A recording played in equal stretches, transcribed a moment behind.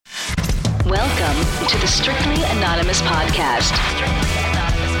to the Strictly Anonymous podcast.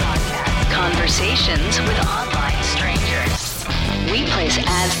 Conversations with online strangers. We place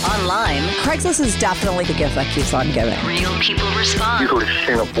ads online. Craigslist is definitely the gift that keeps on giving. Real people respond. You go to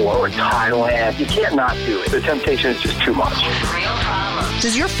Singapore or Thailand, you can't not do it. The temptation is just too much. Real problems.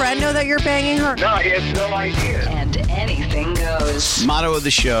 Does your friend know that you're banging her? No, he has no idea. And anything goes. Motto of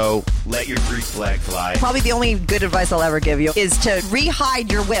the show, let your Greek flag fly. Probably the only good advice I'll ever give you is to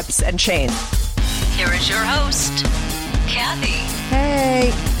re-hide your whips and chains. Here is your host, Kathy.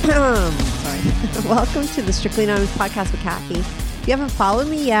 Hey. Sorry. Welcome to the Strictly Anonymous podcast with Kathy. If you haven't followed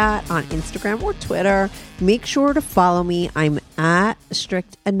me yet on Instagram or Twitter, make sure to follow me. I'm at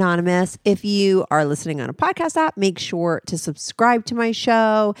Strict Anonymous. If you are listening on a podcast app, make sure to subscribe to my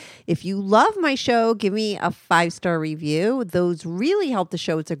show. If you love my show, give me a 5-star review. Those really help the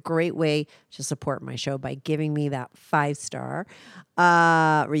show. It's a great way to support my show by giving me that 5-star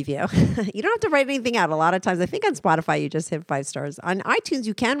review. You don't have to write anything out. A lot of times, I think on Spotify, you just hit 5 stars. On iTunes,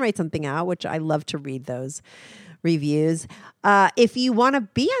 you can write something out, which I love to read those reviews. If you want to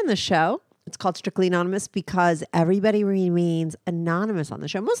be on the show, it's called Strictly Anonymous because everybody remains anonymous on the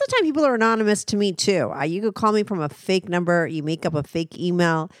show. Most of the time, people are anonymous to me too. You could call me from a fake number. You make up a fake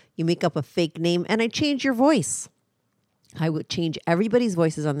email. You make up a fake name, and I change your voice. I would change everybody's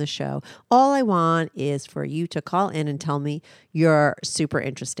voices on the show. All I want is for you to call in and tell me your super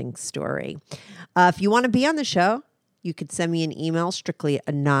interesting story. If you want to be on the show, you could send me an email,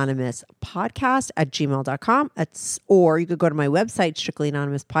 strictlyanonymouspodcast@gmail.com. Or you could go to my website,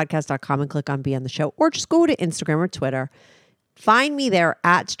 strictlyanonymouspodcast.com, and click on Be on the Show. Or just go to Instagram or Twitter. Find me there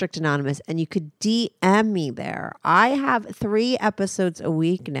at Strict Anonymous, and you could DM me there. I have 3 episodes a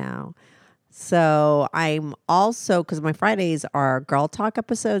week now. So I'm also, because my Fridays are Girl Talk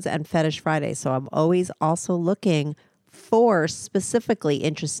episodes and Fetish Fridays. So I'm always also looking for specifically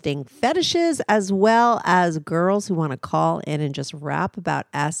interesting fetishes, as well as girls who want to call in and just rap about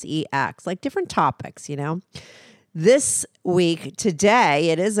sex, like different topics, you know. This week, today,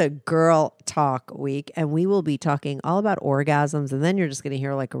 it is a Girl Talk week, and we will be talking all about orgasms. And then you're just going to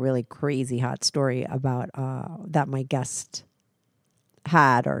hear like a really crazy hot story about that my guest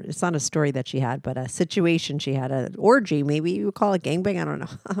had, or it's not a story that she had, but a situation she had, an orgy, maybe you would call it gangbang. I don't know.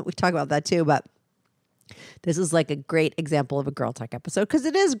 We talk about that too, but this is like a great example of a Girl Talk episode because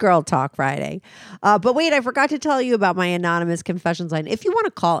it is Girl Talk Friday. But wait, I forgot to tell you about my anonymous confessions line. If you want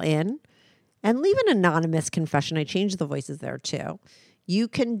to call in and leave an anonymous confession, I changed the voices there too. You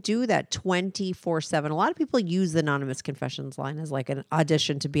can do that 24/7. A lot of people use the anonymous confessions line as like an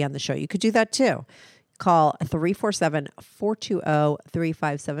audition to be on the show. You could do that too. Call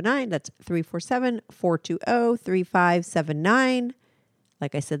 347-420-3579. That's 347-420-3579.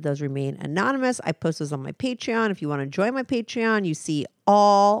 Like I said, those remain anonymous. I post those on my Patreon. If you want to join my Patreon, you see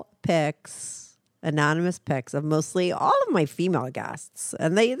all pics, anonymous pics of mostly all of my female guests.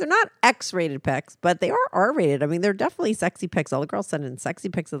 And they're not X-rated pics, but they are R-rated. I mean, they're definitely sexy pics. All the girls send in sexy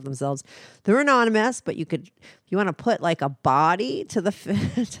pics of themselves. They're anonymous, but you could, if you want to put like a body to the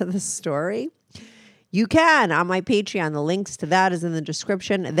to the story, you can on my Patreon. The links to that is in the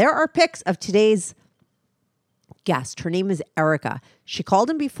description. There are pics of today's guest. Her name is Erica. She called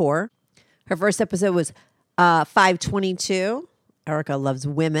in before. Her first episode was 522. Erica loves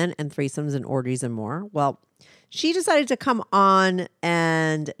women and threesomes and orgies and more. Well, she decided to come on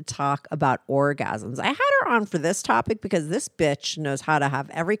and talk about orgasms. I had her on for this topic because this bitch knows how to have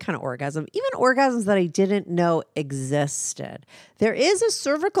every kind of orgasm, even orgasms that I didn't know existed. There is a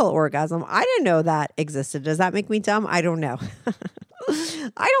cervical orgasm. I didn't know that existed. Does that make me dumb? I don't know.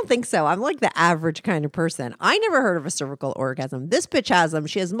 I don't think so. I'm like the average kind of person. I never heard of a cervical orgasm. This bitch has them.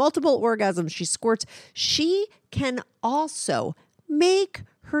 She has multiple orgasms. She squirts. She can also make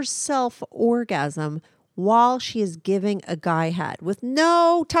herself orgasm while she is giving a guy head with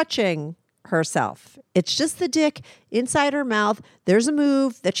no touching herself. It's just the dick inside her mouth. There's a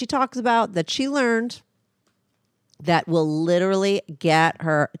move that she talks about that she learned that will literally get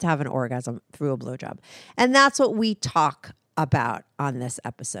her to have an orgasm through a blowjob. And that's what we talk about on this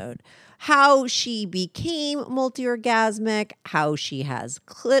episode. How she became multi-orgasmic, how she has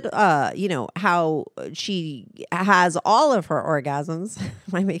how she has all of her orgasms.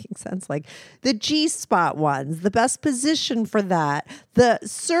 Am I making sense? Like the G-spot ones, the best position for that, the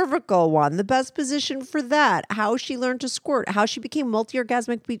cervical one, the best position for that, how she learned to squirt, how she became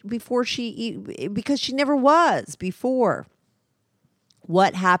multi-orgasmic because she never was before.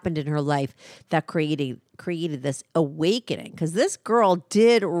 What happened in her life that created this awakening? Because this girl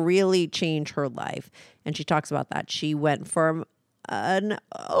did really change her life. And she talks about that. She went from an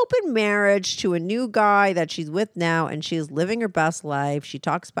open marriage to a new guy that she's with now, and she is living her best life. She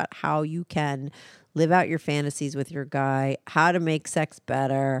talks about how you can live out your fantasies with your guy, how to make sex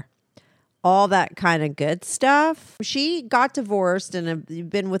better, all that kind of good stuff. She got divorced and have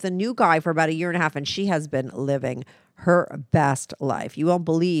been with a new guy for about a year and a half, and she has been living her best life. You won't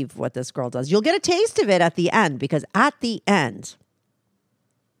believe what this girl does. You'll get a taste of it at the end, because at the end,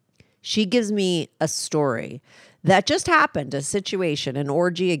 she gives me a story that just happened, a situation, an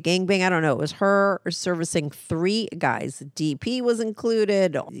orgy, a gangbang. I don't know. It was her servicing 3 guys. DP was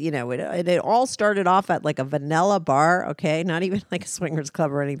included. You know, it all started off at like a vanilla bar, okay? Not even like a swingers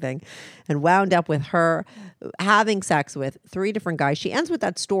club or anything. And wound up with her having sex with 3 different guys. She ends with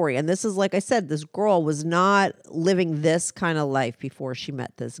that story. And this is, like I said, this girl was not living this kind of life before she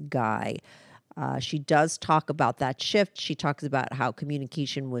met this guy. She does talk about that shift. She talks about how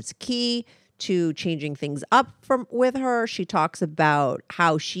communication was key to changing things up with her. She talks about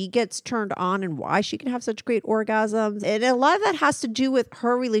how she gets turned on and why she can have such great orgasms. And a lot of that has to do with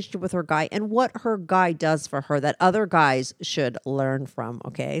her relationship with her guy and what her guy does for her that other guys should learn from.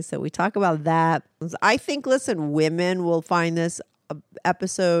 Okay, so we talk about that. I think, listen, women will find this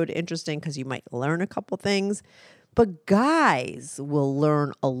episode interesting because you might learn a couple things. But guys will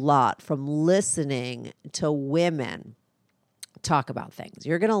learn a lot from listening to women talk about things.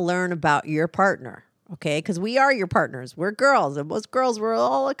 You're going to learn about your partner, okay? Because we are your partners. We're girls, and most girls, we're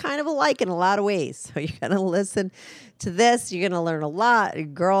all kind of alike in a lot of ways. So you're going to listen to this. You're going to learn a lot,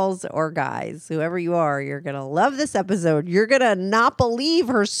 girls or guys, whoever you are. You're going to love this episode. You're going to not believe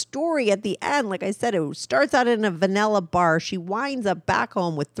her story at the end. Like I said, it starts out in a vanilla bar. She winds up back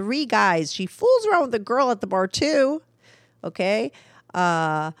home with 3 guys. She fools around with a girl at the bar too, okay?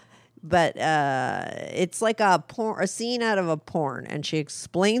 But it's like a scene out of a porn, and she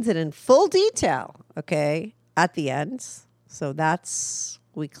explains it in full detail, okay, at the end. So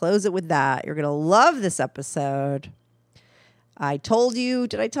we close it with that. You're going to love this episode. I told you,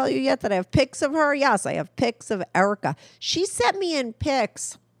 did I tell you yet that I have pics of her? Yes, I have pics of Erica. She sent me in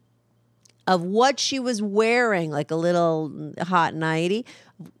pics of what she was wearing, like a little hot nightie,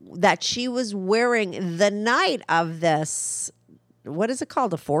 that she was wearing the night of this. What is it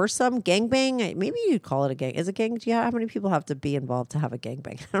called? A foursome? Gangbang? Maybe you'd call it a gang. Is it gang? Yeah, how many people have to be involved to have a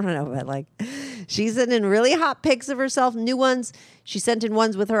gangbang? I don't know, but like, she's sent in really hot pics of herself, new ones. She sent in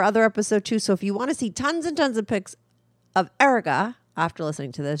ones with her other episode too. So if you want to see tons and tons of pics of Erica after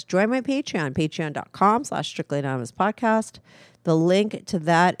listening to this, join my Patreon, patreon.com/Strictly Anonymous Podcast. The link to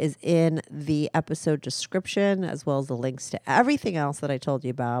that is in the episode description, as well as the links to everything else that I told you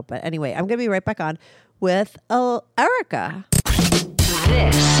about. But anyway, I'm going to be right back on with Erica.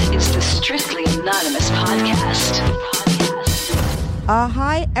 This is the Strictly Anonymous Podcast.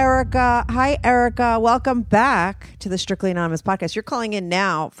 Hi, Erica. Hi, Erica. Welcome back to the Strictly Anonymous Podcast. You're calling in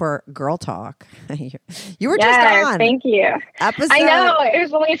now for Girl Talk. You were just on. Thank you. Episode, I know. It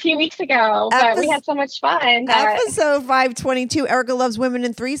was only a few weeks ago, but we had so much fun. Episode 522. Erica loves women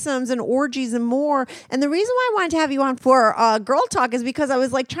and threesomes and orgies and more. And the reason why I wanted to have you on for Girl Talk is because I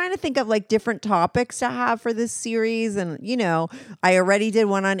was like trying to think of like different topics to have for this series. And, you know, I already did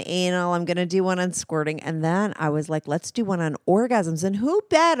one on anal. I'm going to do one on squirting. And then I was like, let's do one on orgasms. And who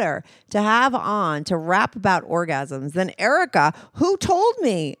better to have on to rap about orgasms than Erica, who told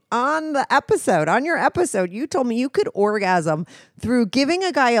me on your episode, you told me you could orgasm through giving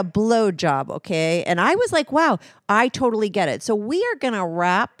a guy a blowjob, okay? And I was like, wow, I totally get it. So we are going to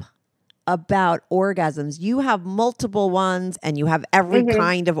rap about orgasms. You have multiple ones, and you have every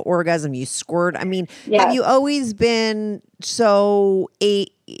kind of orgasm. You squirt. I mean, have you always been so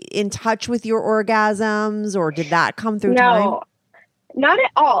in touch with your orgasms, or did that come through time? Not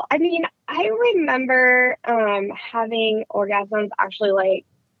at all. I mean, I remember having orgasms actually like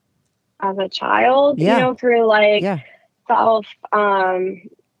as a child, you know, through like self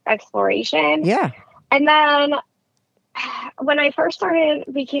exploration. Yeah. And then when I first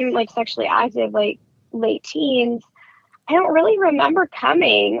became like sexually active, like late teens, I don't really remember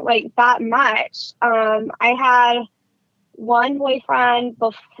coming like that much. I had one boyfriend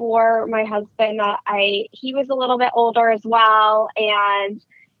before my husband that he was a little bit older as well. And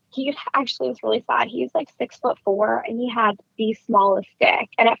he actually was really sad. He was like 6'4" and he had the smallest dick.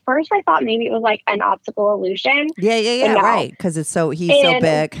 And at first I thought maybe it was like an optical illusion. Yeah. Right. Cause he's so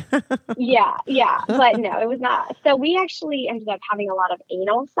big. yeah. But no, it was not. So we actually ended up having a lot of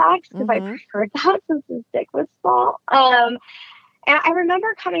anal sex because I preferred that since his dick was small. And I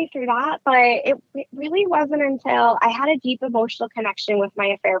remember coming through that, but it really wasn't until I had a deep emotional connection with my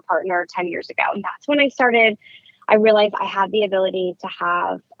affair partner 10 years ago. And that's when I realized I had the ability to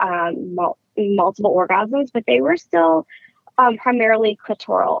have multiple orgasms, but they were still primarily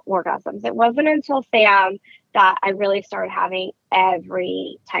clitoral orgasms. It wasn't until Sam that I really started having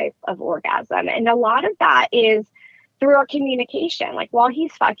every type of orgasm. And a lot of that is through our communication. Like while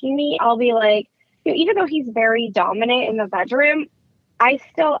he's fucking me, I'll be like, you know, even though he's very dominant in the bedroom, I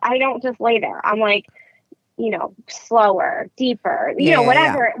don't just lay there. I'm like, you know, slower, deeper, you know,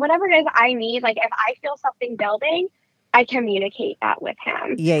 whatever it is I need. Like if I feel something building, I communicate that with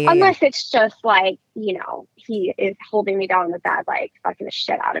him. Unless it's just like, you know, he is holding me down in the bed, like fucking the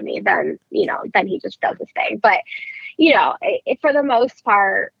shit out of me, then, you know, then he just does his thing. But, you know, for the most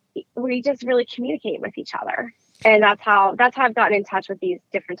part, we just really communicate with each other. And that's how I've gotten in touch with these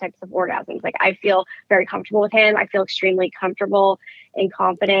different types of orgasms. Like I feel very comfortable with him. I feel extremely comfortable and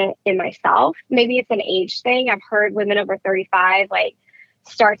confident in myself. Maybe it's an age thing. I've heard women over 35 like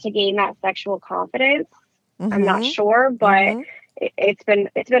start to gain that sexual confidence. Mm-hmm. I'm not sure, but it's been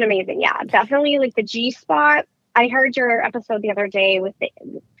amazing. Yeah, definitely like the G spot. I heard your episode the other day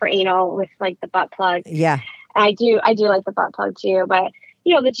for anal with like the butt plug. Yeah, I do like the butt plug too, but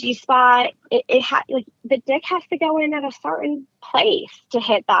you know, the G spot, like the dick has to go in at a certain place to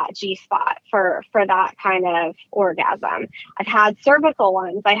hit that G spot for that kind of orgasm. I've had cervical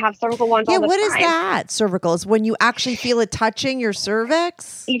ones. I have cervical ones all the time. Yeah, what is that? Cervical is when you actually feel it touching your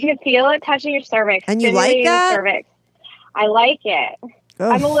cervix? You can feel it touching your cervix. And you like that? Cervix. I like it.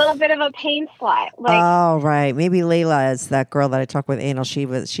 Ugh. I'm a little bit of a pain slut. Like, oh, right. Maybe Layla is that girl that I talked with anal. She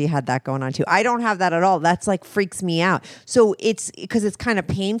had that going on too. I don't have that at all. That's like freaks me out. So it's because it's kind of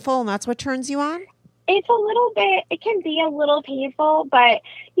painful and that's what turns you on? It's a little bit, it can be a little painful, but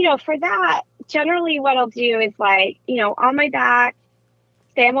you know, for that, generally what I'll do is like, you know, on my back,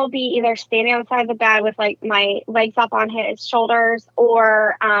 Sam will be either standing outside the bed with like my legs up on his shoulders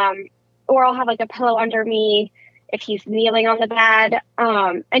or I'll have like a pillow under me if he's kneeling on the bed,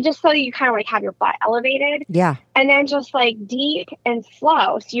 and just so you kind of like have your butt elevated. Yeah. And then just like deep and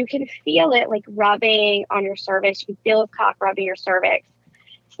slow. So you can feel it like rubbing on your cervix. You can feel his cock rubbing your cervix.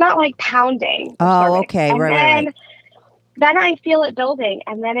 It's not like pounding. Oh, cervix. okay. And Right. Then I feel it building.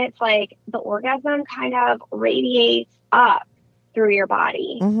 And then it's like the orgasm kind of radiates up through your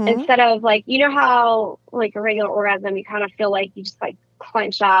body. Mm-hmm. Instead of like, you know how like a regular orgasm, you kind of feel like you just like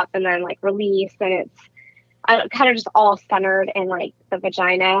clench up and then like release and it's kind of just all centered in like the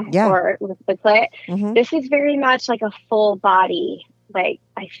vagina or with the clit. Mm-hmm. This is very much like a full body. Like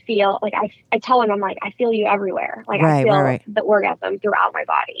I feel like I tell him, I'm like, I feel you everywhere. Like I feel the orgasm throughout my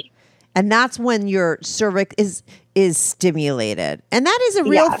body. And that's when your cervix is stimulated. And that is a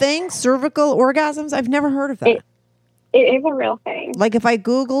real thing. Cervical orgasms. I've never heard of that. It is a real thing. Like if I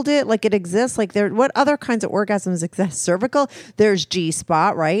Googled it, like it exists, like what other kinds of orgasms exist? Cervical, there's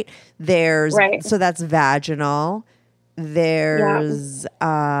G-spot, right? There's, so that's vaginal. There's,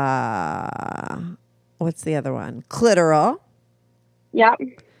 what's the other one? Clitoral. Yep.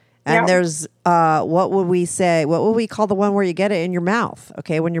 And there's, what would we call the one where you get it in your mouth?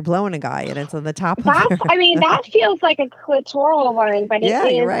 Okay. When you're blowing a guy and it's on the top of your... I mean, that feels like a clitoral one, but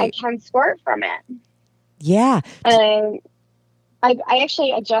I can squirt from it. Yeah. I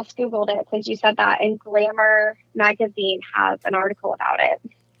just Googled it since you said that, and Glamour magazine has an article about it.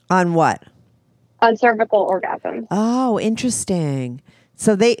 On what? On cervical orgasms. Oh, interesting.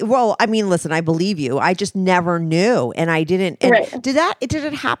 So listen, I believe you. I just never knew, and I didn't. And did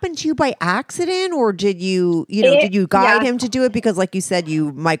it happen to you by accident, or did did you guide him to do it because, like you said,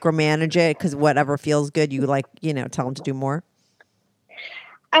 you micromanage it because whatever feels good, you tell him to do more?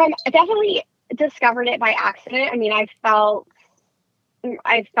 Definitely discovered it by accident. I mean, I felt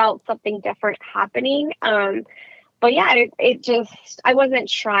something different happening. But yeah, it just, I wasn't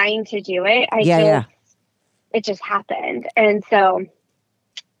trying to do it. It just happened. And so,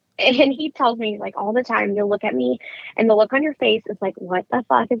 and he tells me like all the time, you'll look at me and the look on your face is like, what the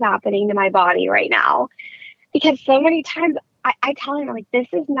fuck is happening to my body right now? Because so many times I tell him like, this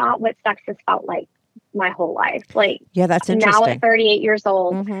is not what sex has felt like my whole life. Like, that's interesting. Now at 38 years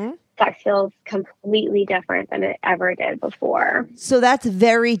old, sex feels completely different than it ever did before. So that's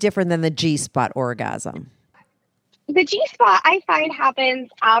very different than the G-spot orgasm. The G-spot I find happens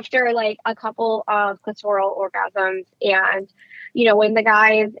after like a couple of clitoral orgasms, and when the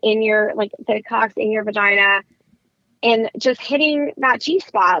guy is in your, like the cock's in your vagina and just hitting that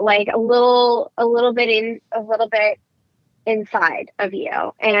G-spot like a little bit inside of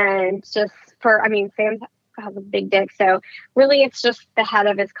you, and just Sam has a big dick, so really it's just the head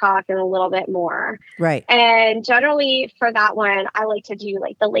of his cock and a little bit more, right? And generally for that one I like to do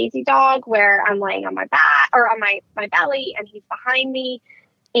like the lazy dog, where I'm laying on my back or on my belly and he's behind me,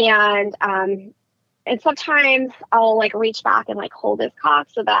 and sometimes I'll like reach back and like hold his cock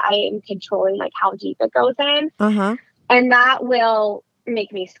so that I am controlling like how deep it goes in. And that will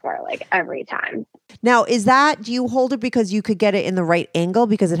make me squirt like every time. Now, do you hold it because you could get it in the right angle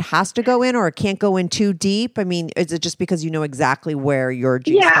because it has to go in or it can't go in too deep? I mean, is it just because you know exactly where your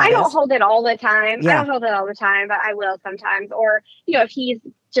G spot is? I don't hold it all the time. Yeah. I don't hold it all the time, but I will sometimes. Or, if he's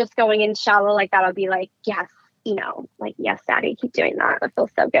just going in shallow like that, I'll be like, yes, like, yes, daddy, keep doing that. That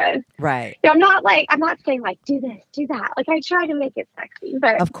feels so good. Right. I'm not saying like, do this, do that. Like, I try to make it sexy,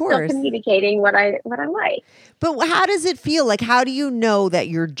 but of course, still communicating what I like. But how does it feel? Like, how do you know that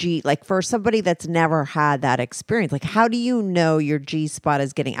your G, like for somebody that's never had that experience, like how do you know your G spot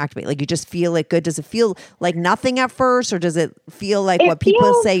is getting activated? Like you just feel it good? Does it feel like nothing at first, or does it feel like what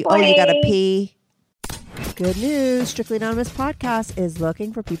people say, oh, you got to pee? Good news. Strictly Anonymous Podcast is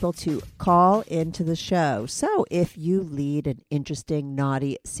looking for people to call into the show. So if you lead an interesting,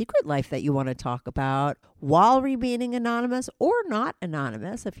 naughty secret life that you want to talk about while remaining anonymous or not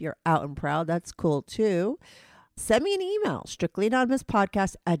anonymous, if you're out and proud, that's cool too. Send me an email,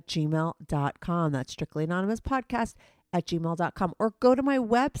 strictlyanonymouspodcast@gmail.com. That's strictlyanonymouspodcast@gmail.com. Or go to my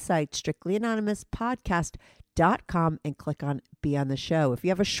website, strictlyanonymouspodcast.com, and click on Be on the Show. If you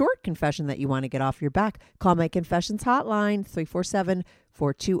have a short confession that you want to get off your back, call my confessions hotline,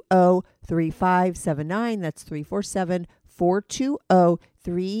 347-420-3579. That's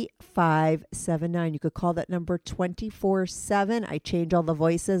 347-420-3579. You could call that number 24/7. I change all the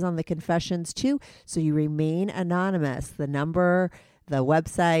voices on the confessions too, so you remain anonymous. The number, the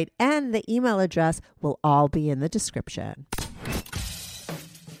website, and the email address will all be in the description.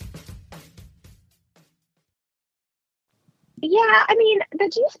 Yeah, I mean, the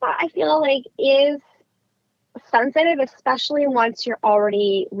G-spot, I feel like, is sensitive, especially once you're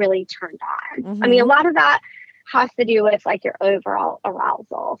already really turned on. Mm-hmm. I mean, a lot of that has to do with, like, your overall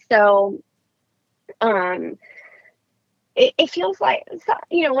arousal. So, it feels like,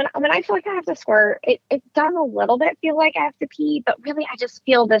 when I feel like I have to squirt, it does a little bit feel like I have to pee, but really I just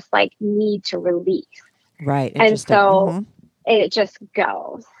feel this, like, need to release. Right. And so it just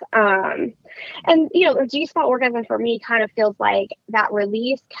goes. And, the G-spot orgasm for me kind of feels like that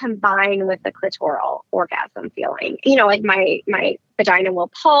release combined with the clitoral orgasm feeling. Like my vagina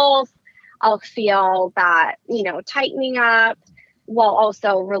will pulse. I'll feel that, tightening up while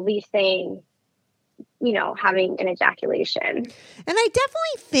also releasing, having an ejaculation. And I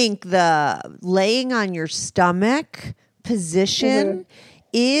definitely think the laying on your stomach position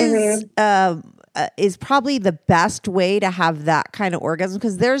is probably the best way to have that kind of orgasm,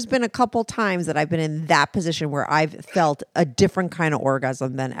 because there's been a couple times that I've been in that position where I've felt a different kind of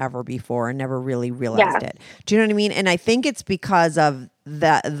orgasm than ever before and never really realized it. Do you know what I mean? And I think it's because of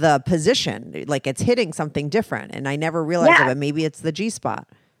the position, like it's hitting something different, and I never realized it, but maybe it's the G-spot.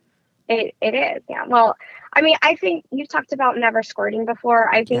 It is, yeah. Well, I mean, I think you've talked about never squirting before.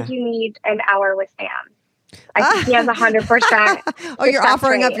 I think you need an hour with Sam. I think he has 100%. Oh, you're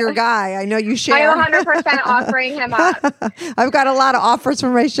offering up your guy. I know you share. I am 100% offering him up. I've got a lot of offers for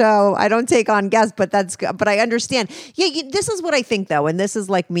my show. I don't take on guests, but I understand. Yeah, this is what I think though, and this is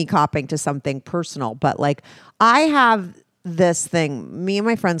like me copying to something personal. But like, I have this thing. Me and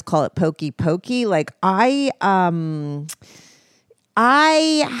my friends call it pokey pokey. Like I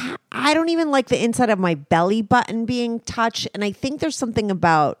don't even like the inside of my belly button being touched. And I think there's something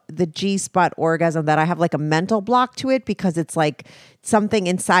about the G-spot orgasm that I have like a mental block to it, because it's like something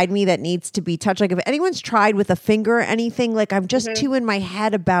inside me that needs to be touched. Like if anyone's tried with a finger or anything, like I'm just too in my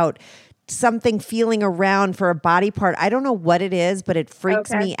head about something feeling around for a body part. I don't know what it is, but it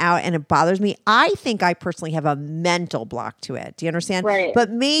freaks me out and it bothers me. I think I personally have a mental block to it. Do you understand? Right.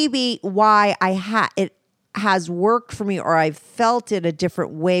 But maybe why it has worked for me, or I've felt it a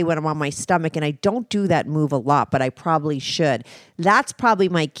different way when I'm on my stomach, and I don't do that move a lot, but I probably should. That's probably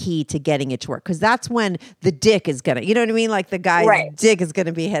my key to getting it to work, because that's when the dick is gonna, you know what I mean? Like the guy's dick is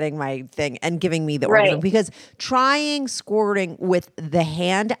gonna be hitting my thing and giving me the orgasm. Because trying squirting with the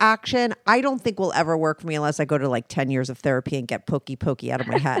hand action, I don't think will ever work for me unless I go to like 10 years of therapy and get pokey pokey out of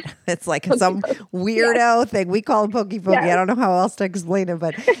my head. It's like some weirdo thing. We call it pokey pokey. I don't know how else to explain it,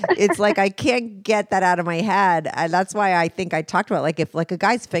 but it's like I can't get that out of my head. And that's why I think I talked about, like, if like a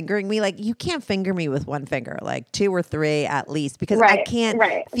guy's fingering me, like you can't finger me with one finger, like 2 or 3 at least, because I can't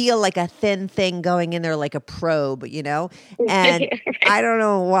feel like a thin thing going in there like a probe, and I don't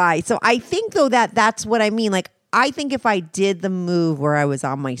know why. So I think though that's what I mean. Like I think if I did the move where I was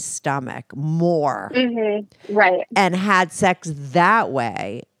on my stomach more and had sex that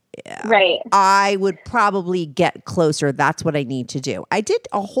way, Right. I would probably get closer. That's what I need to do. I did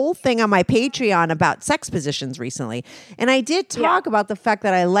a whole thing on my Patreon about sex positions recently. And I did talk about the fact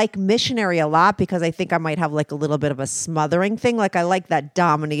that I like missionary a lot because I think I might have like a little bit of a smothering thing. Like I like that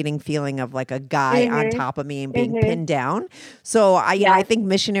dominating feeling of like a guy on top of me and being pinned down. So I think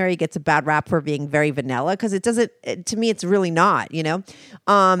missionary gets a bad rap for being very vanilla because it doesn't, to me, it's really not, you know?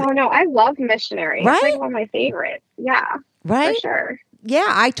 Oh no, I love missionary. Right? It's like one of my favorites. Yeah. Right? For sure. Yeah,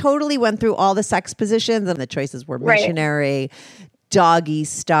 I totally went through all the sex positions and the choices were missionary, doggy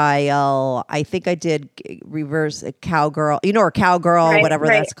style. I think I did reverse a cowgirl, or cowgirl, whatever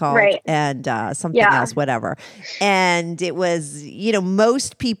that's called, and something else, whatever. And it was,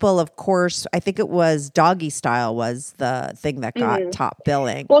 most people, of course, I think it was doggy style was the thing that got top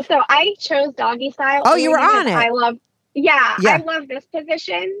billing. Well, so I chose doggy style. Oh, you were on it. I love this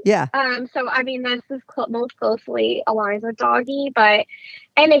position. Yeah. So I mean, this is most closely aligns with doggy,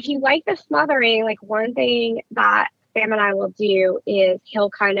 and if you like the smothering, like one thing that Sam and I will do is he'll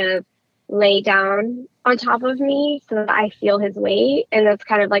kind of lay down on top of me so that I feel his weight, and that's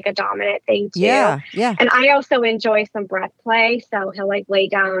kind of like a dominant thing too. Yeah. And I also enjoy some breath play, so he'll like lay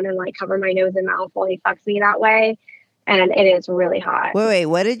down and like cover my nose and mouth while he fucks me that way. And it is really hot. Wait,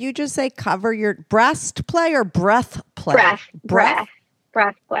 what did you just say? Cover your breast play or breath play? Breath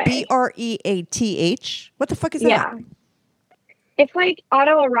play. BREATH. What the fuck is that? Yeah. It's like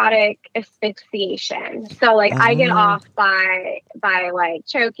autoerotic asphyxiation. So like I get off by like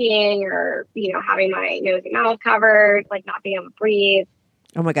choking or, having my nose and mouth covered, like not being able to breathe.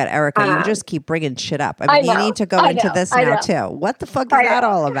 Oh my God, Erica, you just keep bringing shit up. I mean, you need to go into this now too. What the fuck is that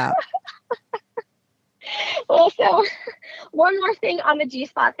all about? Well, so one more thing on the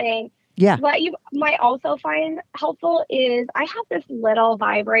G-spot thing. Yeah. What you might also find helpful is I have this little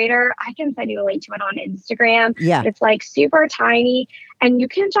vibrator. I can send you a link to it on Instagram. Yeah. It's like super tiny, and you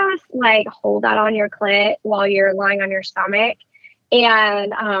can just like hold that on your clit while you're lying on your stomach.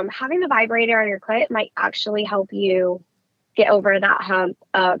 And having the vibrator on your clit might actually help you get over that hump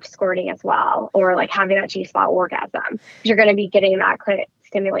of squirting as well, or like having that G-spot orgasm. You're going to be getting that clit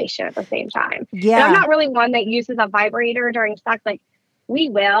stimulation at the same time. Yeah. And I'm not really one that uses a vibrator during sex. Like we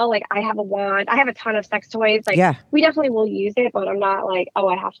will, like I have a wand. I have a ton of sex toys. Like we definitely will use it, but I'm not like, oh,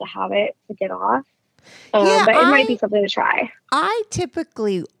 I have to have it to get off. But it might be something to try. I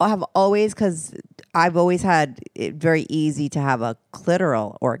typically have always, because I've always had it very easy to have a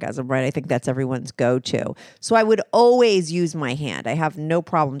clitoral orgasm, right? I think that's everyone's go-to. So I would always use my hand. I have no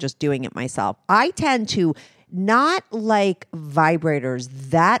problem just doing it myself. I tend to not like vibrators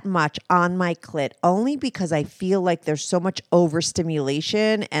that much on my clit, only because I feel like there's so much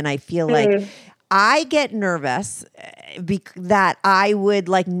overstimulation, and I feel like I get nervous that I would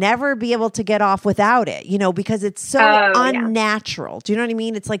like never be able to get off without it, because it's so unnatural. Do you know what I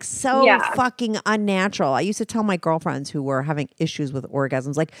mean? It's like so fucking unnatural. I used to tell my girlfriends who were having issues with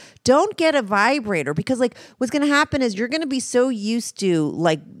orgasms, like, don't get a vibrator, because like what's going to happen is you're going to be so used to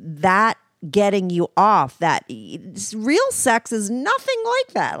like that getting you off that real sex is nothing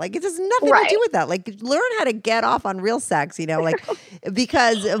like that. Like it has nothing to do with that. Like learn how to get off on real sex, like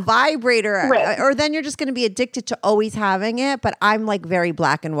because a vibrator or then you're just going to be addicted to always having it. But I'm like very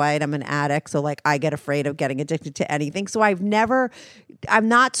black and white. I'm an addict. So like I get afraid of getting addicted to anything. So I'm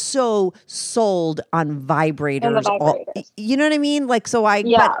not so sold on vibrators. You know what I mean? Like, so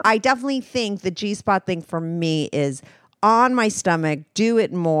but I definitely think the G-spot thing for me is on my stomach, do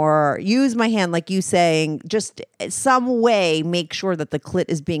it more, use my hand, like you saying, just some way make sure that the clit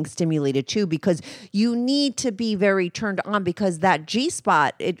is being stimulated too, because you need to be very turned on, because that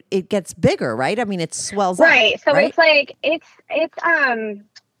G-spot, it gets bigger, right? I mean, it swells up. Right. So it's like, it's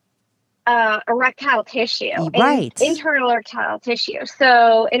erectile tissue. Right. Internal erectile tissue.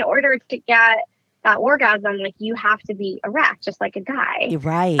 So in order to get that orgasm, like you have to be erect, just like a guy.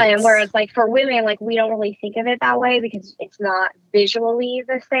 Right. And whereas like for women, like we don't really think of it that way because it's not visually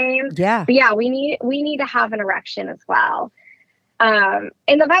the same. Yeah. But yeah, we need to have an erection as well. And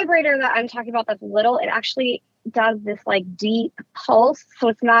the vibrator that I'm talking about that's little, it actually does this like deep pulse. So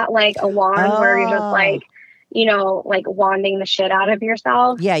it's not like a wand where you're just like, like wanding the shit out of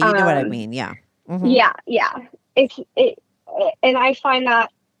yourself. Yeah, you know what I mean. Yeah. Mm-hmm. Yeah. And I find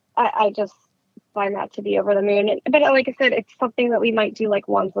that I just find that to be over the moon. But like I said, it's something that we might do like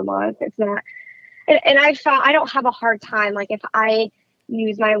once a month. It's not, and I found I don't have a hard time. Like if I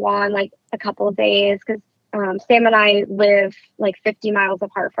use my wand like a couple of days, because Sam and I live like 50 miles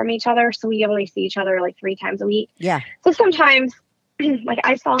apart from each other. So we only see each other like 3 times a week. Yeah. So sometimes like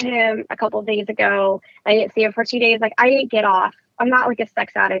I saw him a couple of days ago. I didn't see him for 2 days. Like I didn't get off I'm not like a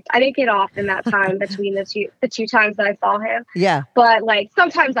sex addict. I didn't get off in that time between the two times that I saw him. Yeah. But like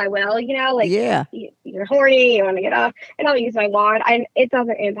sometimes I will, like Yeah. you're horny, you want to get off, and I'll use my wand. It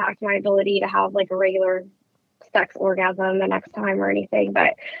doesn't impact my ability to have like a regular sex orgasm the next time or anything.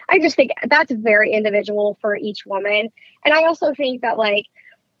 But I just think that's very individual for each woman. And I also think that like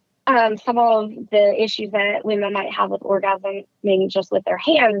some of the issues that women might have with orgasm, maybe just with their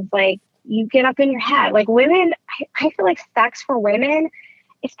hands, like you get up in your head. Like women, I feel like sex for women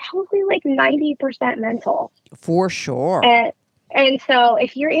is probably like 90% mental. For sure. And so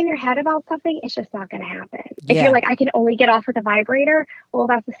if you're in your head about something, it's just not going to happen. If Yeah. you're like, I can only get off with a vibrator, well,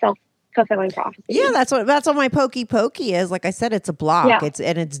 that's a self-fulfilling prophecy. Yeah, that's what my pokey is. Like I said, it's a block. Yeah.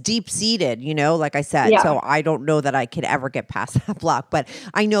 It's deep seated, like I said. Yeah. So I don't know that I could ever get past that block. But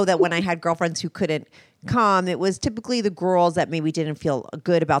I know that when I had girlfriends who couldn't come, it was typically the girls that maybe didn't feel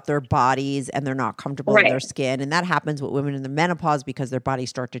good about their bodies and they're not comfortable in Right. their skin. And that happens with women in the menopause because their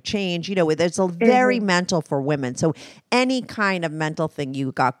bodies start to change. It's a very mental for women. So any kind of mental thing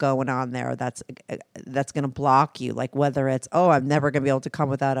you got going on there that's going to block you, like whether it's, I'm never going to be able to come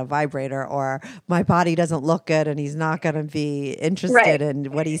without a vibrator, or my body doesn't look good and he's not going to be interested Right.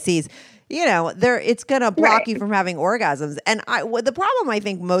 in what he sees. It's going to block Right. you from having orgasms. And the problem I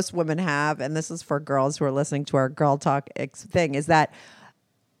think most women have, and this is for girls who are listening to our Girl Talk thing, is that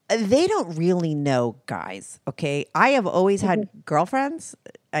they don't really know guys. Okay. I have always had girlfriends.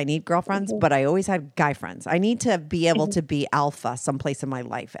 I need girlfriends, but I always had guy friends. I need to be able to be alpha someplace in my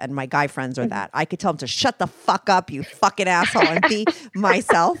life. And my guy friends are that. I could tell them to shut the fuck up, you fucking asshole, and be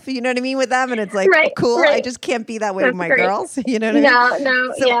myself. You know what I mean with them? And it's like, Right, cool. right. I just can't be that way with That's my great. girls. You know what I mean?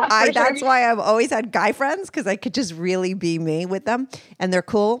 No, So yeah. for that's sure. why I've always had guy friends, because I could just really be me with them and they're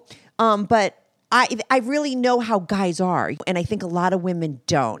cool. But I really know how guys are. And I think a lot of women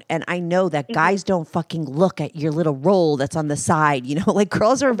don't. And I know that guys don't fucking look at your little roll that's on the side. Like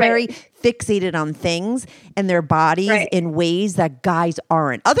girls are very fixated on things and their bodies Right. in ways that guys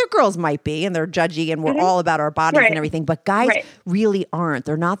aren't. Other girls might be, and they're judgy and we're all about our bodies Right. and everything. But guys Right. really aren't.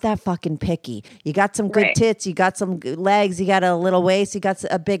 They're not that fucking picky. You got some good Right. tits, you got some good legs, you got a little waist, you got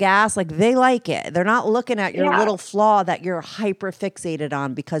a big ass. Like they like it. They're not looking at your Yeah. little flaw that you're hyper fixated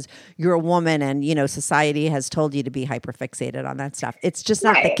on because you're a woman and society has told you to be hyper fixated on that stuff. It's just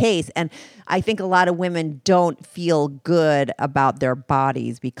not the Right. case. And I think a lot of women don't feel good about their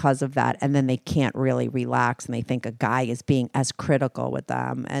bodies because of that. And then they can't really relax and they think a guy is being as critical with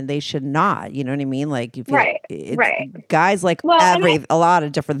them, and they should not. You know what I mean? Like you feel Right, it's- right. guys like Well, and a lot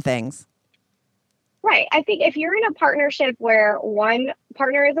of different things. Right. I think if you're in a partnership where one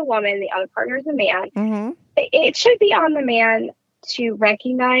partner is a woman, the other partner is a man, Mm-hmm. it should be on the man to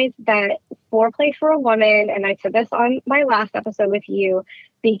recognize that foreplay for a woman, and I said this on my last episode with you,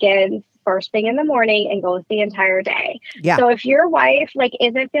 begins first thing in the morning and goes the entire day. Yeah. So if your wife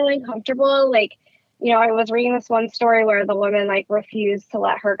isn't feeling comfortable, I was reading this one story where the woman refused to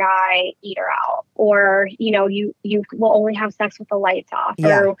let her guy eat her out, or you will only have sex with the lights off,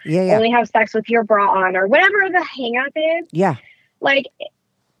 or Yeah. only have sex with your bra on, or whatever the hang up is. Yeah.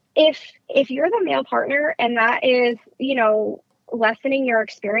 If you're the male partner and that is lessening your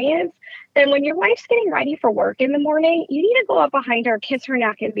experience, then when your wife's getting ready for work in the morning, you need to go up behind her, kiss her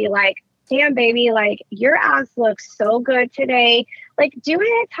neck, and be like, damn baby, your ass looks so good today. Do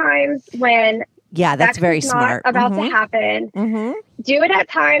it at times when Yeah, that's sex very is smart. not about to happen. Mm-hmm. Do it at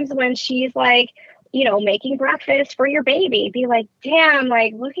times when she's making breakfast for your baby. Be like, damn,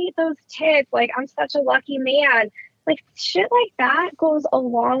 look at those tits. I'm such a lucky man. Shit like that goes a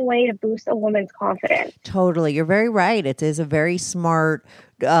long way to boost a woman's confidence. Totally. You're very right. It is a very smart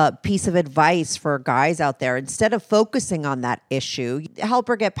piece of advice for guys out there. Instead of focusing on that issue, help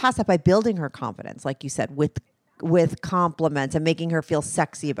her get past that by building her confidence, like you said, with compliments and making her feel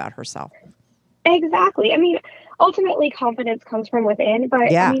sexy about herself. Exactly. I mean, ultimately confidence comes from within, but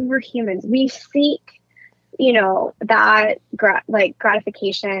Yeah. I mean, we're humans. We seek, that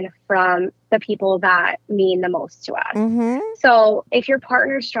gratification from the people that mean the most to us. Mm-hmm. So if your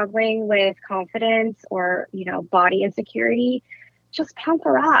partner's struggling with confidence or, body insecurity, just pump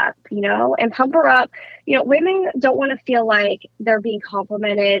her up, and pump her up. Women don't want to feel like they're being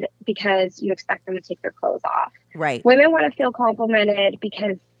complimented because you expect them to take their clothes off. Right. Women want to feel complimented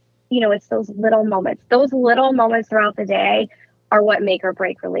because, it's those little moments. Those little moments throughout the day are what make or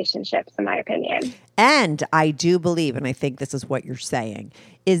break relationships, in my opinion. And I do believe, and I think this is what you're saying,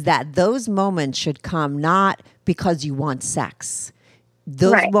 is that those moments should come not because you want sex.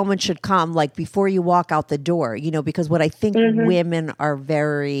 Those Right. moments should come before you walk out the door, because what I think women are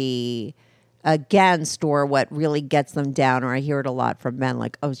very against, or what really gets them down, or I hear it a lot from men,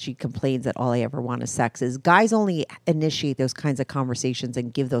 like, oh, she complains that all I ever want is sex, is guys only initiate those kinds of conversations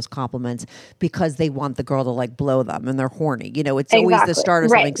and give those compliments because they want the girl to like blow them and they're horny. You know, it's always the start of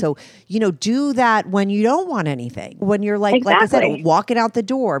something. Right. So, you know, do that when you don't want anything. When you're like I said, walking out the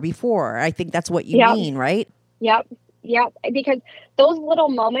door before. I think that's what you mean, right? Yep. Because those little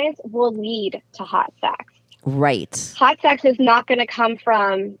moments will lead to hot sex. Right. Hot sex is not going to come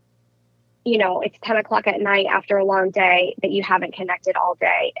from, you know, it's 10 o'clock at night after a long day that you haven't connected all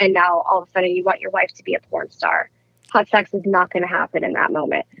day. And now all of a sudden you want your wife to be a porn star. Hot sex is not going to happen in that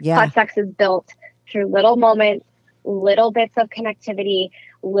moment. Yeah. Hot sex is built through little moments, little bits of connectivity,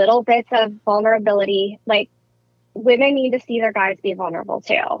 little bits of vulnerability. Like, women need to see their guys be vulnerable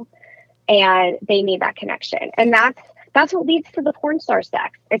too. And they need that connection. And that's what leads to the porn star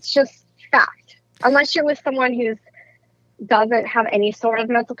sex. It's just fact. Unless you're with someone who doesn't have any sort of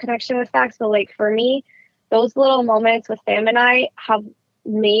mental connection with sex. But like for me, those little moments with Sam and I have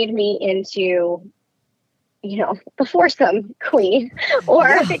made me into, you know, the foursome queen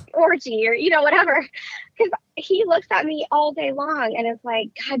or orgy or, you know, whatever. Because he looks at me all day long and it's like,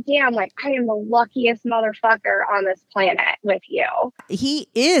 God damn, like I am the luckiest motherfucker on this planet with you. He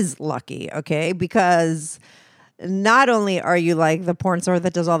is lucky, okay? Because not only are you like the porn star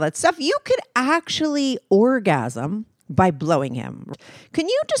that does all that stuff, you could actually orgasm by blowing him. Can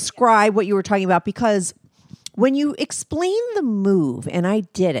you describe what you were talking about? Because when you explain the move, and I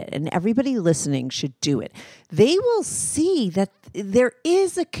did it, and everybody listening should do it, they will see that there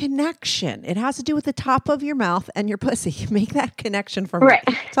is a connection. It has to do with the top of your mouth and your pussy. You make that connection from right.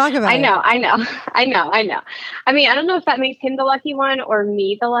 Talk about it. I know. I mean, I don't know if that makes him the lucky one or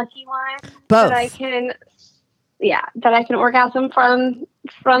me the lucky one. Both. That I can orgasm from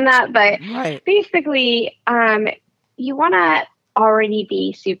that. But basically, you want to already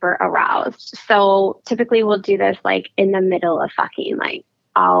be super aroused. So typically we'll do this like in the middle of fucking. Like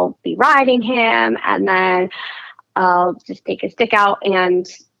I'll be riding him and then I'll just take his dick out and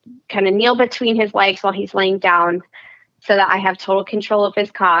kind of kneel between his legs while he's laying down so that I have total control of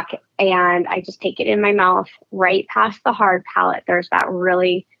his cock. And I just take it in my mouth right past the hard palate. There's that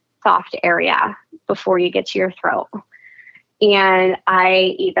really soft area before you get to your throat. And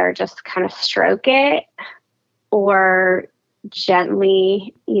I either just kind of stroke it or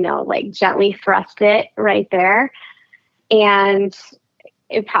gently, gently thrust it right there. And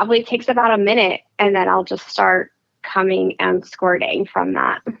it probably takes about a minute and then I'll just start coming and squirting from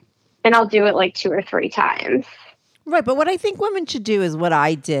that. And I'll do it like 2 or 3 times. Right. But what I think women should do is what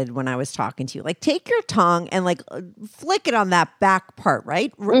I did when I was talking to you. Like take your tongue and like flick it on that back part,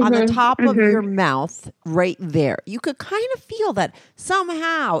 right? On the top of your mouth right there. You could kind of feel that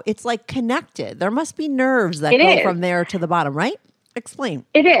somehow it's like connected. There must be nerves that go from there to the bottom, right? Explain.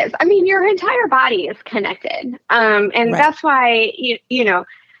 It is. I mean, your entire body is connected. And that's why,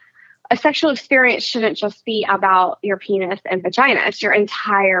 a sexual experience shouldn't just be about your penis and vagina. It's your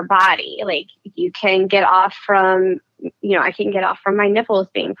entire body. Like you can get off from, I can get off from my nipples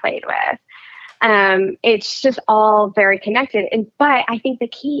being played with. It's just all very connected. But I think the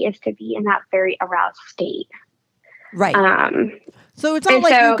key is to be in that very aroused state. Right. So it's not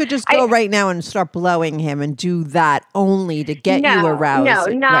like you could just go right now and start blowing him and do that only to get you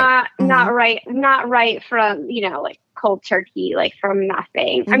aroused. No, not right from, like cold turkey, like from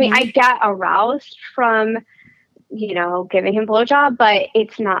nothing. I mean, I get aroused from, giving him blowjob, but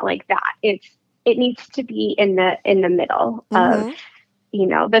it's not like that. It needs to be in the middle of,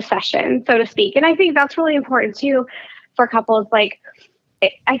 the session, so to speak. And I think that's really important too for couples. Like,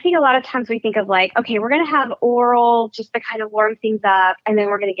 I think a lot of times we think of like, okay, we're going to have oral just to kind of warm things up and then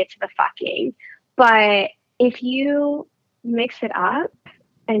we're going to get to the fucking. But if you mix it up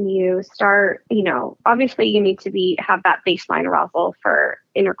and you start, obviously you need to have that baseline arousal for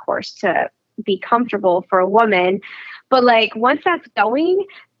intercourse to be comfortable for a woman. But like once that's going,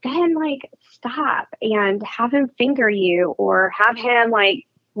 then like stop and have him finger you or have him like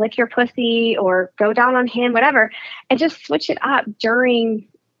lick your pussy or go down on him, whatever, and just switch it up during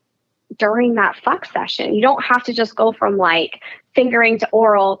that fuck session. You don't have to just go from like fingering to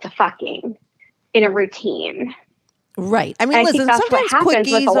oral to fucking in a routine. Right. I mean, listen, sometimes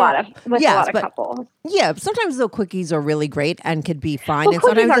quickies with a lot of couples. Yeah, sometimes the quickies are really great and could be fine. And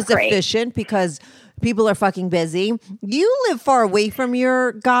sometimes it's efficient because people are fucking busy. You live far away from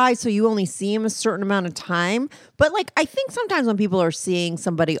your guy, so you only see him a certain amount of time. But like, I think sometimes when people are seeing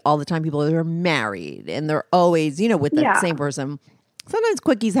somebody all the time, people that are married and they're always, with that same person, sometimes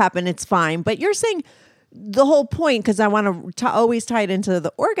quickies happen. It's fine. But you're saying the whole point, because I want to always tie it into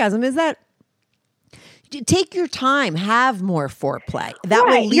the orgasm, is that take your time, have more foreplay. That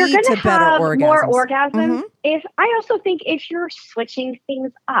will You're lead gonna to better have orgasms. more orgasms. If I also think if you're switching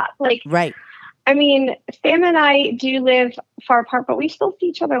things up, like Right. I mean, Sam and I do live far apart, but we still see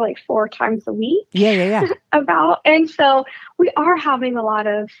each other like 4 times a week. Yeah. And so we are having a lot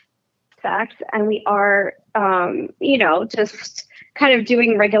of sex, and we are, just kind of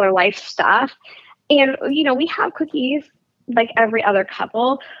doing regular life stuff. And, we have cookies like every other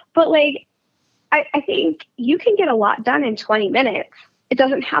couple, but like, I think you can get a lot done in 20 minutes. It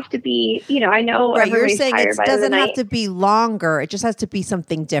doesn't have to be, I know Right, you're everybody's saying tired it by the doesn't have night. to be longer. It just has to be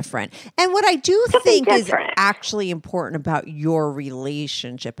something different. And what I do think is actually important about your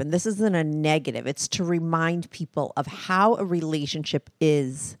relationship, and this isn't a negative, it's to remind people of how a relationship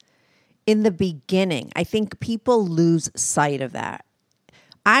is in the beginning. I think people lose sight of that.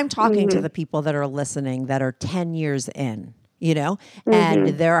 I'm talking to the people that are listening that are 10 years in. And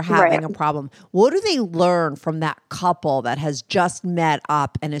they're having a problem. What do they learn from that couple that has just met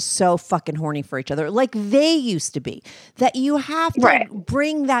up and is so fucking horny for each other, like they used to be? That you have to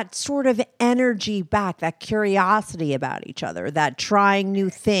bring that sort of energy back, that curiosity about each other, that trying new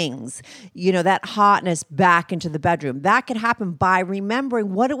things, that hotness back into the bedroom. That could happen by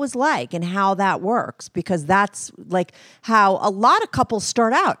remembering what it was like and how that works, because that's like how a lot of couples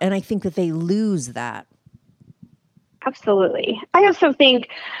start out. And I think that they lose that. Absolutely. I also think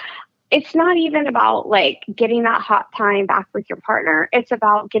it's not even about like getting that hot time back with your partner. It's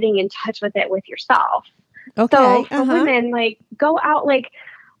about getting in touch with it with yourself. Okay. So for women, like go out, like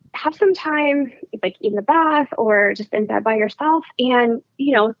have some time, like in the bath or just in bed by yourself, and,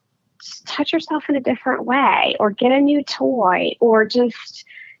 just touch yourself in a different way, or get a new toy, or just,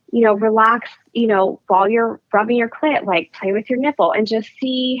 relax, while you're rubbing your clit, like play with your nipple and just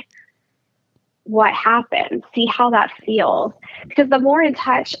see what happens, see how that feels. Because the more in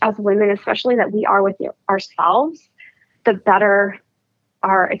touch as women, especially that we are with ourselves, the better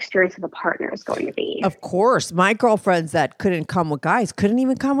our experience with a partner is going to be. Of course. My girlfriends that couldn't come with guys couldn't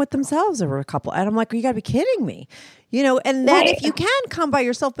even come with themselves. There were a couple. And I'm like, you got to be kidding me. And then if you can come by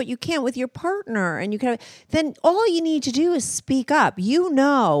yourself, but you can't with your partner, and then all you need to do is speak up. You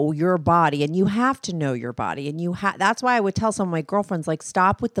know your body, and you have to know your body. And that's why I would tell some of my girlfriends, like,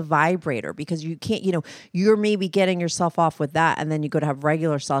 stop with the vibrator, because you can't, you're maybe getting yourself off with that. And then you go to have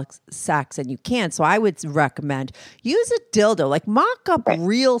regular sex and you can't. So I would recommend use a dildo, like mock up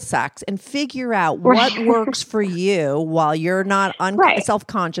real sex and figure out what works for you while you're not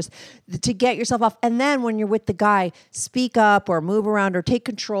self-conscious to get yourself off. And then when you're with the guy, speak up or move around or take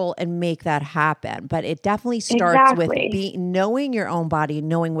control and make that happen. But it definitely starts with knowing your own body and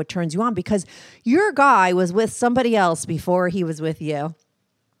knowing what turns you on, because your guy was with somebody else before he was with you.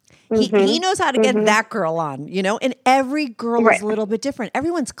 He knows how to get that girl on, and every girl is a little bit different.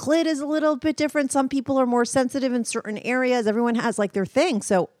 Everyone's clit is a little bit different. Some people are more sensitive in certain areas. Everyone has like their thing.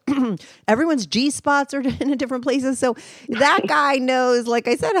 So everyone's G-spots are in different places. So that guy knows, like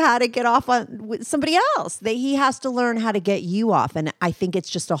I said, how to get off on with somebody else. He has to learn how to get you off. And I think it's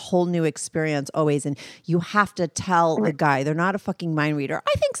just a whole new experience always. And you have to tell the guy, they're not a fucking mind reader.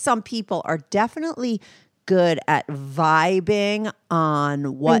 I think some people are definitely good at vibing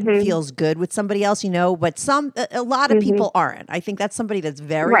on what feels good with somebody else, but a lot of people aren't. I think that's somebody that's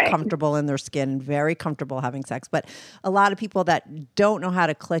very comfortable in their skin, very comfortable having sex. But a lot of people that don't know how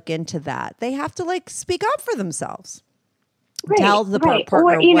to click into that, they have to like speak up for themselves. Tell the partner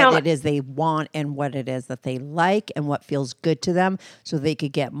what it is they want and what it is that they like and what feels good to them, so they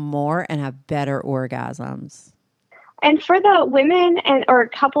could get more and have better orgasms. And for the women or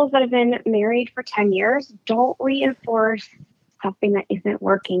couples that have been married for 10 years, don't reinforce something that isn't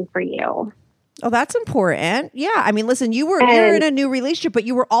working for you. Oh, that's important. Yeah. I mean, listen, you're in a new relationship, but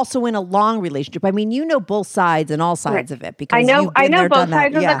you were also in a long relationship. I mean, both sides and all sides of it, because I know both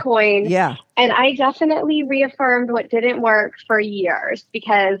sides of the coin. Yeah. And I definitely reaffirmed what didn't work for years,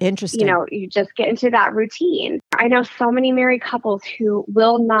 because, you just get into that routine. I know so many married couples who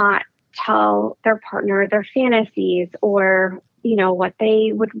will not tell their partner their fantasies or, what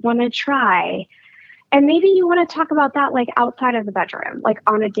they would want to try. And maybe you want to talk about that like outside of the bedroom, like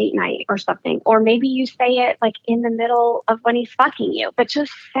on a date night or something. Or maybe you say it like in the middle of when he's fucking you, but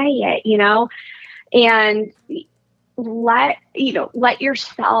just say it, and let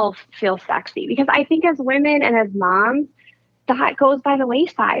yourself feel sexy. Because I think as women and as moms, that goes by the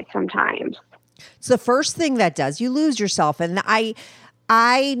wayside sometimes. It's the first thing that does. You lose yourself. And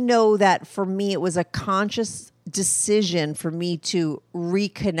I know that for me, it was a conscious decision for me to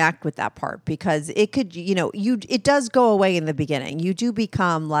reconnect with that part, because it could, it does go away in the beginning. You do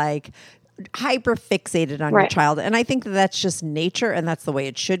become like hyper fixated on your child. And I think that that's just nature and that's the way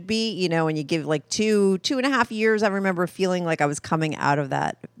it should be. You know, when you give like 2.5 years, I remember feeling like I was coming out of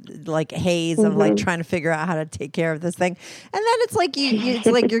that like haze of like trying to figure out how to take care of this thing. And then it's like it's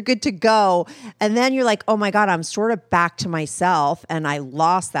like you're good to go. And then you're like, oh my God, I'm sort of back to myself and I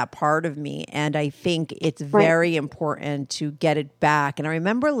lost that part of me. And I think it's very important to get it back. And I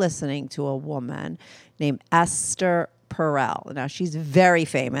remember listening to a woman named Esther Perel. Now she's very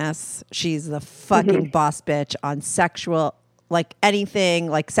famous. She's the fucking boss bitch on sexual, like anything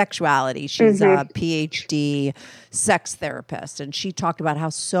like sexuality. She's a PhD sex therapist. And she talked about how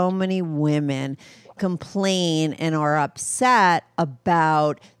so many women complain and are upset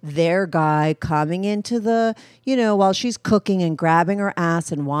about their guy coming into the, you know, while she's cooking and grabbing her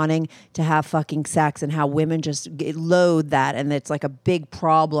ass and wanting to have fucking sex, and how women just loathe that. And it's like a big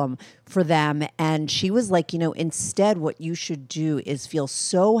problem for them. And she was like, you know, instead what you should do is feel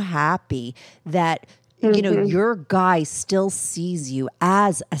so happy that you know, your guy still sees you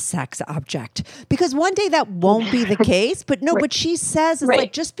as a sex object, because one day that won't be the case. But no, what she says is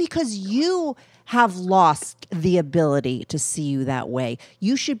like, just because you have lost the ability to see you that way,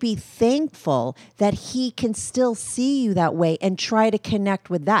 you should be thankful that he can still see you that way and try to connect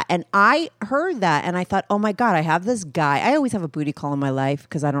with that. And I heard that and I thought, oh my God, I have this guy. I always have a booty call in my life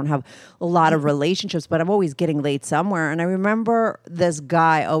because I don't have a lot of relationships, but I'm always getting laid somewhere. And I remember this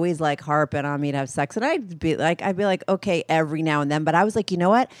guy always like harping on me to have sex. And I'd be like, okay, every now and then. But I was like, you know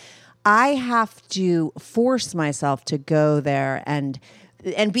what? I have to force myself to go there and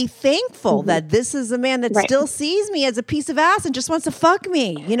be thankful that this is a man that still sees me as a piece of ass and just wants to fuck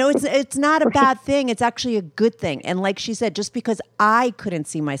me. You know, it's not a bad thing. It's actually a good thing. And like she said, just because I couldn't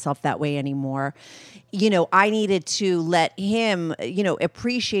see myself that way anymore, you know, I needed to let him, you know,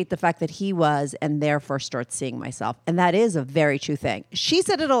 appreciate the fact that he was, and therefore start seeing myself. And that is a very true thing. She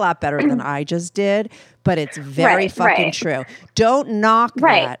said it a lot better than I just did, but it's very fucking true. Don't knock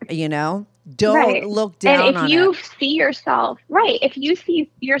that, you know? Don't look down on it. And if you see yourself, if you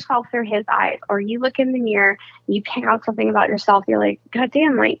see yourself through his eyes, or you look in the mirror, you pick out something about yourself, you're like, God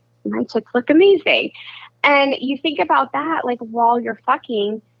damn, my tits look amazing. And you think about that, like while you're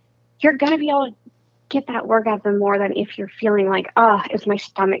fucking, you're going to be able to get that orgasm more than if you're feeling like, oh, is my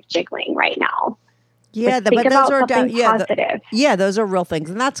stomach jiggling right now? Yeah, like, but those are positive. Those are real things.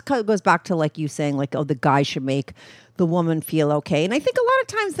 And that goes back to like you saying like, oh, the guy should make the woman feel okay. And I think a lot of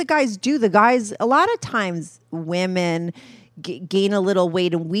times the guys do. A lot of times women gain a little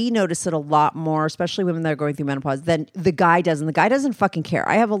weight, and we notice it a lot more, especially women that are going through menopause, than the guy does. And the guy doesn't fucking care.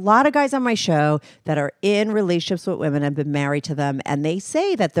 I have a lot of guys on my show that are in relationships with women and been married to them, and they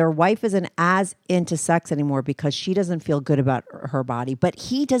say that their wife isn't as into sex anymore because she doesn't feel good about her body. But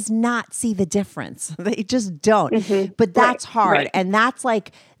he does not see the difference. They just don't. But that's hard. And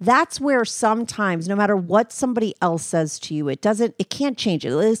that's where sometimes, no matter what somebody else says to you, it can't change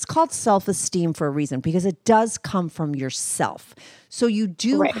it. It's called self-esteem for a reason, because it does come from yourself. So you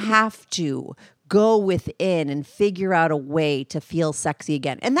do have to go within and figure out a way to feel sexy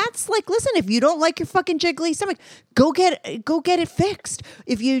again. And that's like, listen, if you don't like your fucking jiggly stomach, go get it fixed.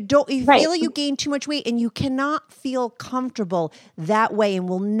 If you feel you gain too much weight and you cannot feel comfortable that way and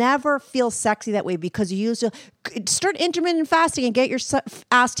will never feel sexy that way because you used to start intermittent fasting and get your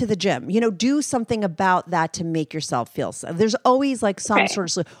ass to the gym. You know, do something about that to make yourself feel so. There's always like some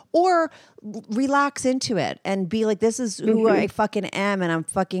sort of, or relax into it and be like, this is who I fucking am and I'm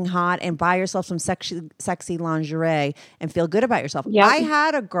fucking hot, and buy yourself some sexy lingerie and feel good about yourself. Yep. I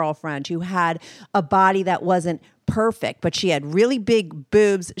had a girlfriend who had a body that wasn't perfect, but she had really big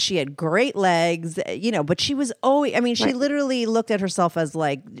boobs. She had great legs, you know, but she was always, she literally looked at herself as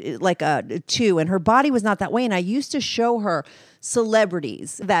like a 2, and her body was not that way. And I used to show her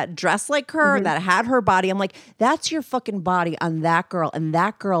celebrities that dressed like her, that had her body. I'm like, that's your fucking body on that girl, and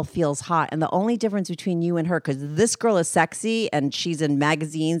that girl feels hot. And the only difference between you and her, because this girl is sexy and she's in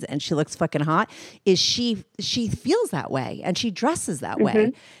magazines and she looks fucking hot, is she feels that way and she dresses that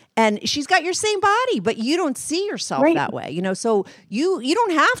way. And she's got your same body, but you don't see yourself that way, you know? So you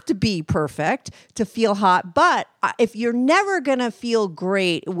don't have to be perfect to feel hot. But if you're never going to feel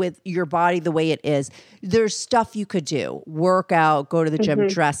great with your body the way it is, there's stuff you could do. Work out, go to the gym,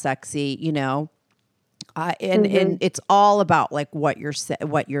 dress sexy, you know? And it's all about like what you're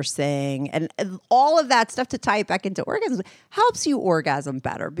saying, and all of that stuff to tie it back into orgasm helps you orgasm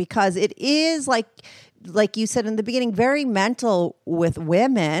better, because it is like you said in the beginning, very mental with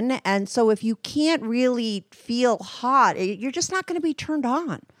women. And so if you can't really feel hot, you're just not going to be turned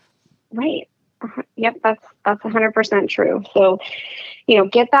on. Right. Yep. That's 100% true. So, you know,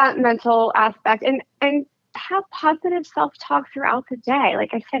 get that mental aspect, and have positive self-talk throughout the day.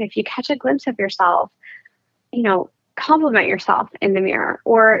 Like I said, if you catch a glimpse of yourself, compliment yourself in the mirror,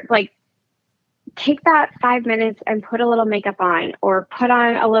 or like take that 5 minutes and put a little makeup on, or put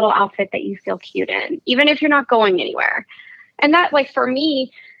on a little outfit that you feel cute in, even if you're not going anywhere. And that, like, for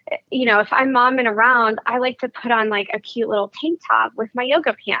me, if I'm momming around, I like to put on like a cute little tank top with my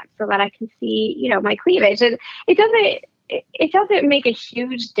yoga pants so that I can see, my cleavage. And it doesn't make a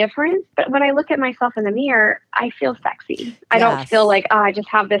huge difference, but when I look at myself in the mirror, I feel sexy. I don't feel like, I just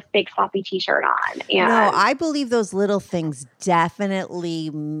have this big sloppy t-shirt on. And no, I believe those little things definitely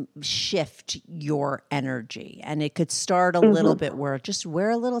shift your energy. And it could start a little bit where just wear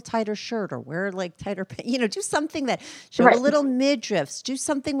a little tighter shirt, or wear like tighter pants, do something that show a little midriffs, do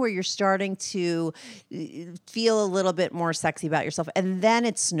something where you're starting to feel a little bit more sexy about yourself. And then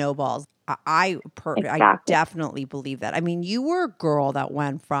it snowballs. I definitely believe that. I mean, you were a girl that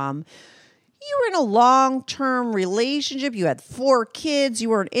went from, you were in a long-term relationship, you had 4 kids, you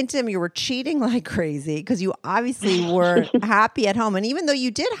weren't intimate, you were cheating like crazy because you obviously weren't happy at home. And even though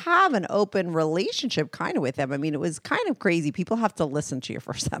you did have an open relationship kind of with him, I mean, it was kind of crazy. People have to listen to your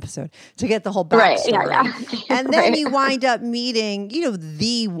first episode to get the whole backstory. Right, yeah. And then you wind up meeting,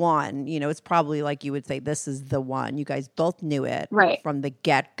 the one, it's probably like you would say, this is the one. You guys both knew it from the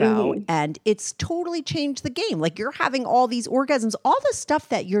get-go. Mm-hmm. And it's totally changed the game. Like, you're having all these orgasms, all the stuff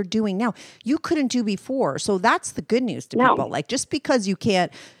that you're doing now, you couldn't do before. So that's the good news to people. Like, just because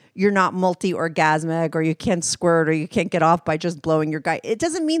you're not multi-orgasmic, or you can't squirt, or you can't get off by just blowing your guy, it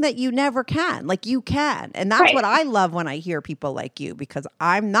doesn't mean that you never can. Like, you can. And that's what I love when I hear people like you, because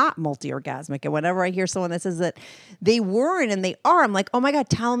I'm not multi-orgasmic. And whenever I hear someone that says that they weren't and they are, I'm like, oh my God,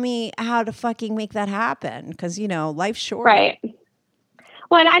 tell me how to fucking make that happen. Because, life's short. Right.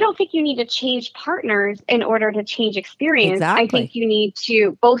 Well, and I don't think you need to change partners in order to change experience. Exactly. I think you need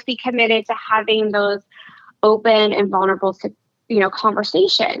to both be committed to having those open and vulnerable,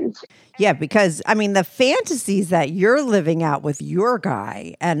 conversations. Yeah, because I mean, the fantasies that you're living out with your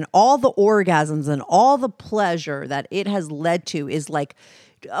guy and all the orgasms and all the pleasure that it has led to is like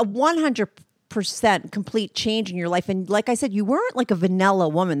a 100% complete change in your life. And like I said, you weren't like a vanilla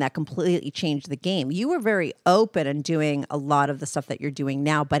woman that completely changed the game. You were very open and doing a lot of the stuff that you're doing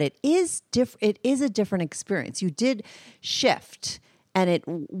now, but it is it is a different experience. You did shift, and it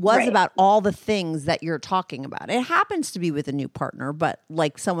was about all the things that you're talking about. It happens to be with a new partner, but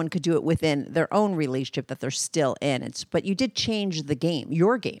like someone could do it within their own relationship that they're still in. But you did change the game,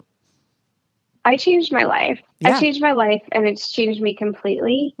 your game. I changed my life. Yeah. I changed my life, and it's changed me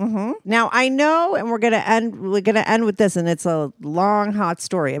completely. Mm-hmm. Now I know, and we're gonna end with this, and it's a long, hot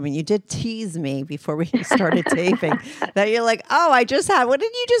story. I mean, you did tease me before we started taping that you're like, "Oh, I just had. What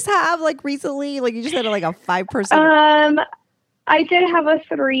did you just have? Like recently? Like you just had like a 5%." I did have a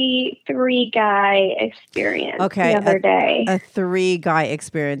three guy experience the other day. A 3 guy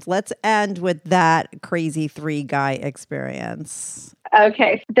experience. Let's end with that crazy 3 guy experience.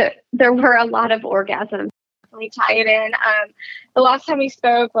 Okay. There were a lot of orgasms. Let me tie it in. The last time we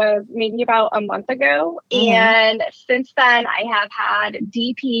spoke was maybe about a month ago. Mm-hmm. And since then, I have had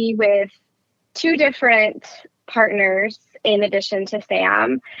DP with 2 different partners in addition to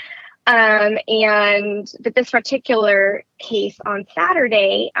Sam. And with this particular case on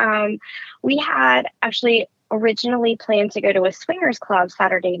Saturday, we had actually originally planned to go to a swingers club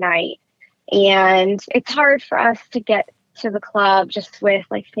Saturday night. And it's hard for us to get to the club just with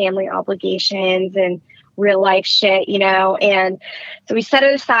like family obligations and real life shit, and so we set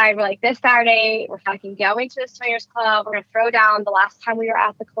it aside. We're like, this Saturday, we're fucking going to the swingers club. We're going to throw down. The last time we were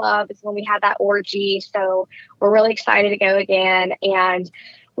at the club is when we had that orgy. So we're really excited to go again. And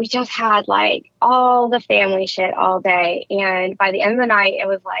we just had like all the family shit all day. And by the end of the night, it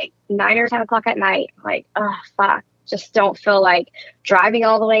was like 9 or 10 o'clock at night. Like, oh, fuck. Just don't feel like driving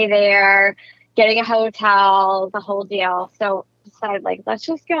all the way there, getting a hotel, the whole deal. So decided like, let's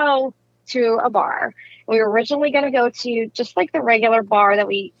just go to a bar. We were originally going to go to just like the regular bar that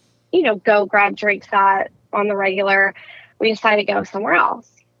we, go grab drinks at on the regular. We decided to go somewhere else.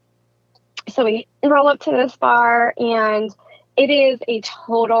 So we roll up to this bar, and it is a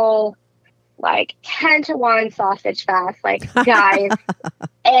total like 10-to-1 sausage fest, like guys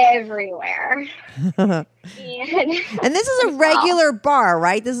everywhere. And this is a regular bar,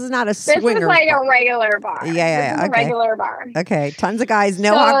 right? This is not a swinger. This is like bar. A regular bar. Yeah. This is a regular bar. Okay. Tons of guys,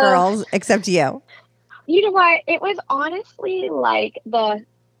 no hot girls except you. You know what? It was honestly like the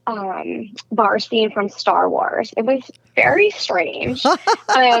bar scene from Star Wars. It was very strange.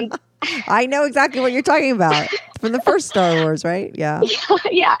 I know exactly what you're talking about. From the first Star Wars, right? Yeah.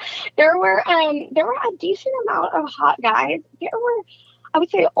 Yeah. There were a decent amount of hot guys. There were, I would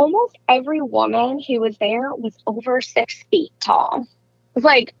say almost every woman who was there was over 6 feet tall. It was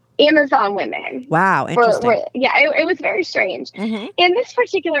like Amazon women. Wow, interesting. It was very strange. Mm-hmm. And this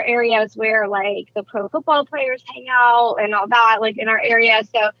particular area is where like the pro football players hang out and all that, like in our area.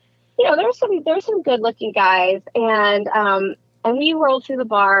 So, you know, there's some good looking guys, and we rolled through the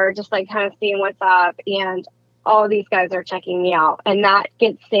bar just like kind of seeing what's up, and all these guys are checking me out, and that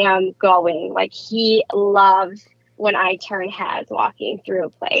gets Sam going. Like, he loves when I turn heads walking through a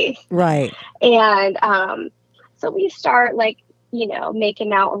place. Right. And so we start like, you know,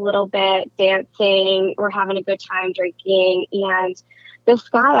 making out a little bit, dancing, we're having a good time drinking. And this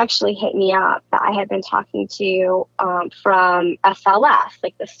guy actually hit me up that I had been talking to from SLS,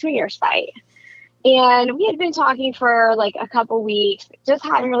 like the swinger site. And we had been talking for like a couple weeks, just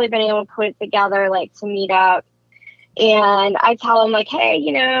hadn't really been able to put it together, like to meet up. And I tell him like, hey,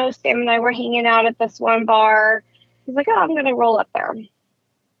 you know, Sam and I were hanging out at this one bar. He's like, oh, I'm going to roll up there.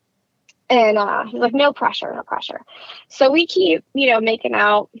 And he's like, no pressure, no pressure. So we keep, you know, making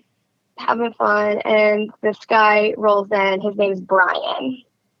out, having fun. And this guy rolls in. His name's Brian.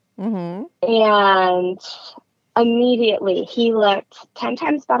 Mm-hmm. And immediately he looked 10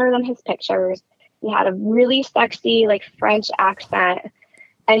 times better than his pictures. He had a really sexy, like, French accent.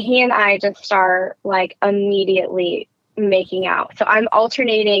 And he and I just start, like, immediately making out. So I'm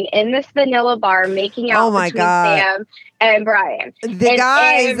alternating in this vanilla bar, making out between Sam and Brian. The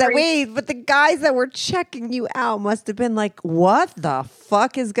guys that were checking you out must have been like, what the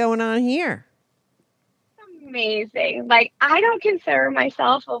fuck is going on here? Amazing. Like, I don't consider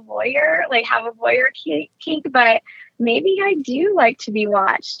myself a voyeur, like have a voyeur kink, but maybe I do like to be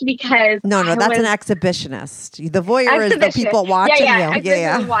watched because no, that's an exhibitionist. The voyeur is the people watching you.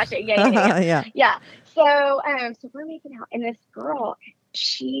 Yeah. Watching. Yeah. Yeah. So we're making out, and this girl,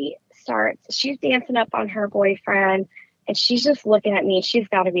 she's dancing up on her boyfriend, and she's just looking at me. She's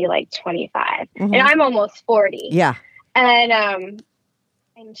got to be like 25, and I'm almost 40. Yeah. And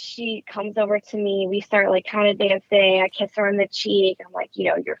she comes over to me. We start like kind of dancing. I kiss her on the cheek. I'm like, you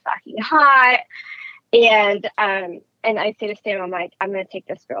know, you're fucking hot. And I say to Sam, I'm like, I'm going to take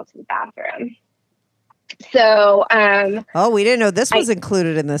this girl to the bathroom. So, we didn't know this was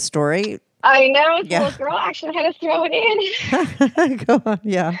included in this story. I know. The little girl actually had to throw it in. Go on.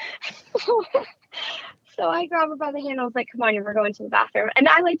 Yeah. So I grab her by the hand. I was like, come on, we're going to the bathroom. And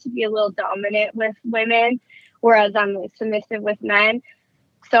I like to be a little dominant with women, whereas I'm like submissive with men.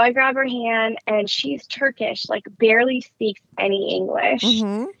 So I grab her hand, and she's Turkish, like barely speaks any English.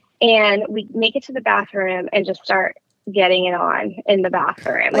 Mm-hmm. And we make it to the bathroom and just start getting it on in the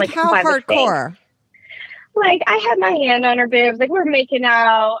bathroom. Like how hardcore? Like, I had my hand on her boobs. Like, we're making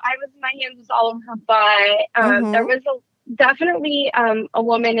out. My hand was all over her butt. There was definitely a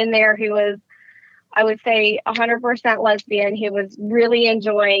woman in there who was, I would say, 100% lesbian, who was really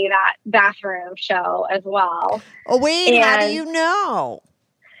enjoying that bathroom show as well. Oh, wait, how do you know?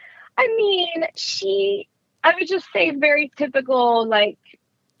 I mean, I would just say very typical, like,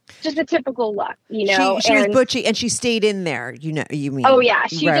 just a typical look, you know. She was butchy, and she stayed in there, you know, you mean. Oh, yeah.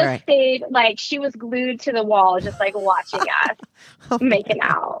 She stayed, like, she was glued to the wall, just, like, watching us making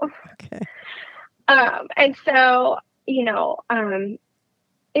out. Okay. And so, you know,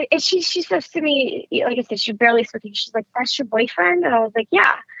 she says to me, like I said, she barely spoke. She's like, that's your boyfriend? And I was like,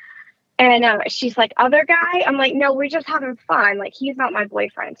 yeah. And she's like, other guy? I'm like, no, we're just having fun. Like, he's not my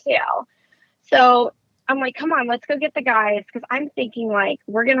boyfriend, too. So I'm like, come on, let's go get the guys. Because I'm thinking, like,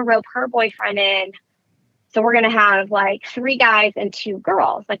 we're going to rope her boyfriend in. So we're going to have, like, 3 guys and 2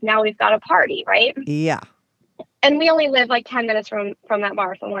 girls. Like, now we've got a party, right? Yeah. And we only live, like, 10 minutes from that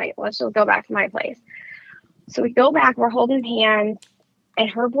bar. So I'm like, let's just go back to my place. So we go back. We're holding hands. And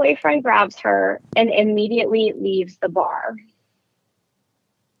her boyfriend grabs her and immediately leaves the bar.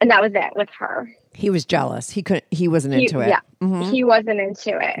 And that was it with her. He was jealous. He wasn't into it. Yeah. Mm-hmm. He wasn't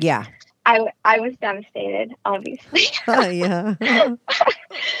into it. Yeah. I was devastated, obviously. Yeah.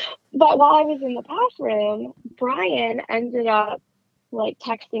 But while I was in the bathroom, Brian ended up like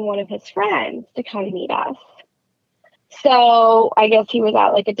texting one of his friends to come meet us. So I guess he was at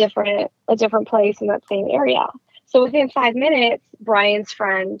like a different place in that same area. So within 5 minutes, Brian's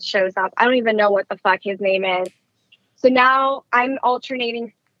friend shows up. I don't even know what the fuck his name is. So now I'm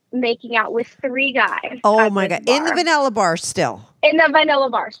alternating making out with 3 guys. Oh my God. In the vanilla bar still. In the vanilla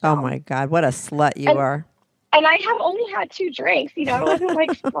bar still. Oh my God. What a slut you are. And I have only had 2 drinks. You know, I wasn't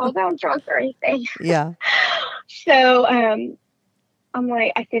like fall down drunk or anything. Yeah. So I'm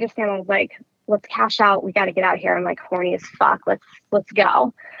like, I say to Sam, I was like, let's cash out. We got to get out of here. I'm like horny as fuck. Let's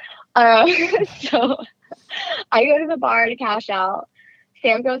go. So I go to the bar to cash out.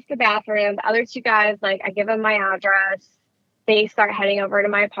 Sam goes to the bathroom. The other 2 guys, like, I give them my address. they start heading over to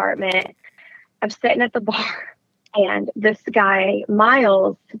my apartment. I'm sitting at the bar, and this guy,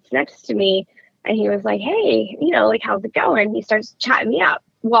 Miles, sits next to me, and he was like, hey, like, how's it going? He starts chatting me up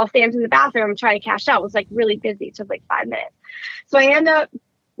while Sam's in the bathroom trying to cash out. It was like really busy. It took like 5 minutes. So I end up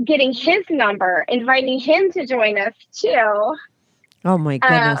getting his number, inviting him to join us too. Oh my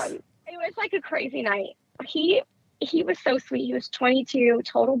goodness. It was like a crazy night. He was so sweet. He was 22,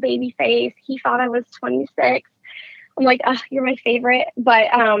 total baby face. He thought I was 26. I'm like, oh, you're my favorite. But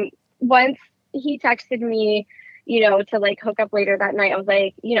once he texted me, to like hook up later that night, I was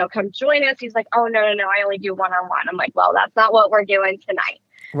like, come join us. He's like, oh, no, I only do one-on-one. I'm like, well, that's not what we're doing tonight.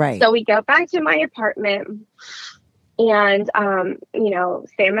 Right. So we go back to my apartment, and,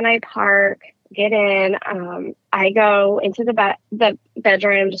 Sam and I park, get in. I go into the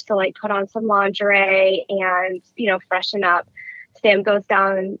bedroom just to like put on some lingerie and, freshen up. Sam goes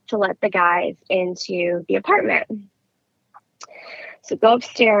down to let the guys into the apartment. So go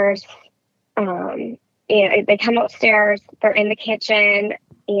upstairs. And they come upstairs, they're in the kitchen,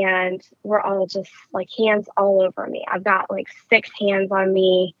 and we're all just like hands all over me. I've got like 6 hands on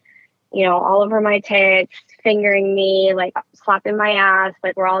me, all over my tits, fingering me, like slapping my ass.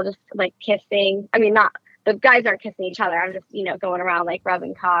 Like we're all just like kissing. I mean, not the guys aren't kissing each other. I'm just, going around like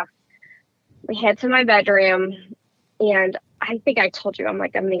rubbing cocks. We head to my bedroom, and I think I told you I'm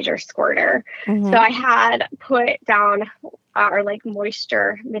like a major squirter. Mm-hmm. So I had put down our like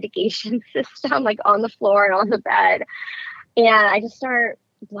moisture mitigation system like on the floor and on the bed. And I just start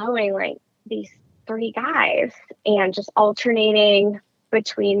blowing like these 3 guys and just alternating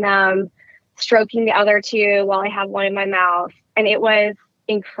between them, stroking the other 2 while I have one in my mouth. And it was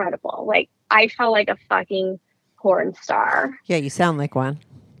incredible. Like I felt like a fucking porn star. Yeah, you sound like one.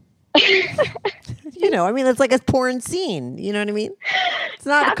 I mean, it's like a porn scene. You know what I mean? It's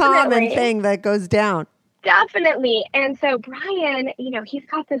not a common thing that goes down. Definitely. And so Brian, he's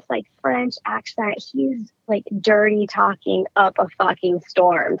got this like French accent. He's like dirty talking up a fucking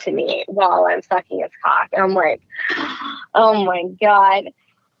storm to me while I'm sucking his cock. And I'm like, oh my God.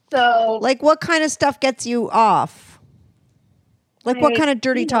 So like what kind of stuff gets you off? Like what kind of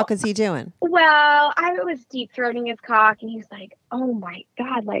dirty talk is he doing? Well, I was deep throating his cock, and he's like, oh my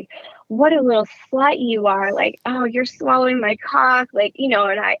God, like what a little slut you are. Like, oh, you're swallowing my cock. Like,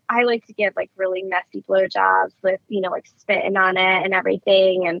 and I like to give like really messy blowjobs with, like spitting on it and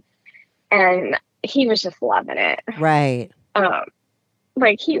everything. And he was just loving it. Right.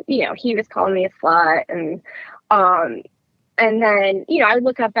 Like he was calling me a slut, and then, I would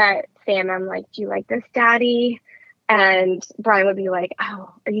look up at Sam. I'm like, do you like this, Daddy? And Brian would be like, oh,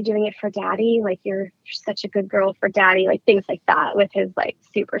 are you doing it for Daddy? Like, you're such a good girl for Daddy. Like, things like that with his, like,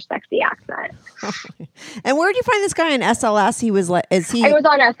 super sexy accent. And where did you find this guy in SLS? He was like, I was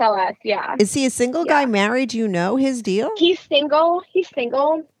on SLS, yeah. Is he a single guy married? Do you know his deal? He's single.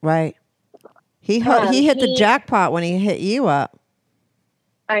 Right. He hit the jackpot when he hit you up.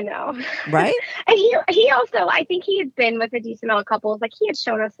 I know. Right? And he also, I think he had been with a decent amount of couples. Like, he had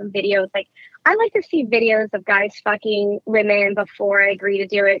shown us some videos. Like, I like to see videos of guys fucking women before I agree to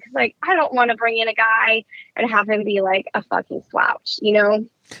do it. Because, like, I don't want to bring in a guy and have him be, like, a fucking slouch,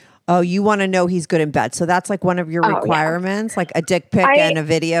 Oh, you want to know he's good in bed. So that's, like, one of your requirements? Yeah. Like a dick pic and a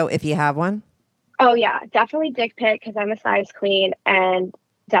video if you have one? Oh, yeah. Definitely dick pic because I'm a size queen. And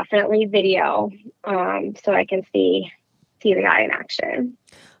definitely video so I can see the guy in action.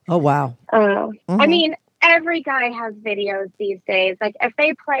 Oh, wow. I mean, every guy has videos these days. Like, if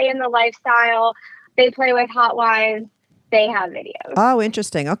they play in the lifestyle, they play with hot wives, they have videos. Oh,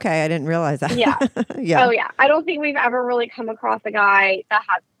 interesting. Okay. I didn't realize that. Yeah. Yeah. Oh, yeah. I don't think we've ever really come across a guy that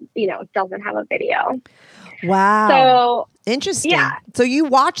has, doesn't have a video. Wow. So interesting. Yeah. So you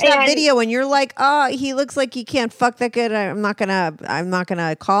watch that video and you're like, oh, he looks like he can't fuck that good. I'm not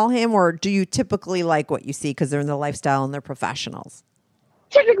gonna call him. Or do you typically like what you see because they're in the lifestyle and they're professionals?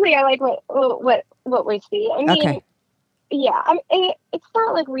 Typically, I like what we see. I mean, okay. Yeah. I mean, it's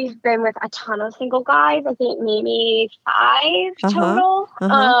not like we've been with a ton of single guys. I think maybe 5 total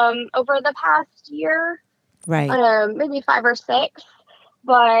over the past year. Right. Maybe 5 or 6.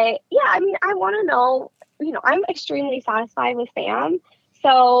 But yeah, I mean, I want to know. I'm extremely satisfied with Sam.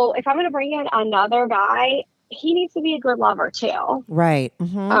 So if I'm going to bring in another guy, he needs to be a good lover too. Right.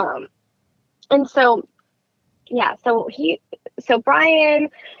 Mm-hmm. And so, yeah, so Brian,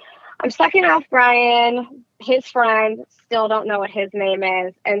 I'm sucking off Brian, his friend, still don't know what his name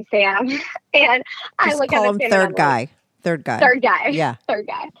is, and Sam. And I look at him third guy. Yeah. Third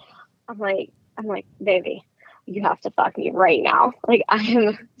guy. I'm like, baby, you have to fuck me right now. Like, I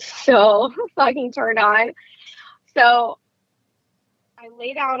am so fucking turned on. So I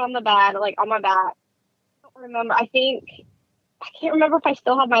lay down on the bed, like on my back. I don't remember. I think I can't remember if I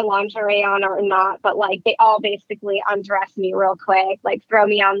still have my lingerie on or not, but like they all basically undress me real quick, like throw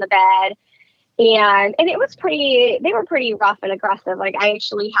me on the bed. And it was they were pretty rough and aggressive. Like I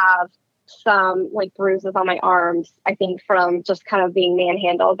actually have some like bruises on my arms, I think from just kind of being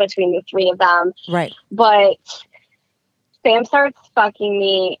manhandled between the three of them. Right. But Sam starts fucking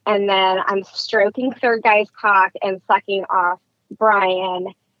me, and then I'm stroking third guy's cock and sucking off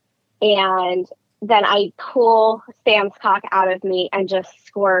Brian. And then I pull Sam's cock out of me and just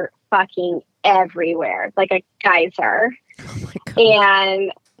squirt fucking everywhere like a geyser. Oh my God.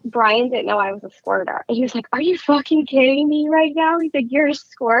 And Brian didn't know I was a squirter. He was like, "Are you fucking kidding me right now?" He's like, "You're a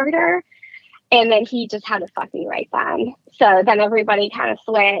squirter." And then he just had to fuck me right then. So then everybody kind of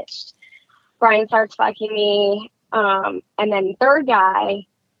switched. Brian starts fucking me. And then third guy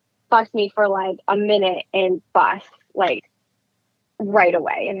fucks me for like a minute and busts like right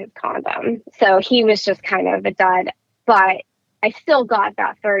away in his condom. So he was just kind of a dud. But I still got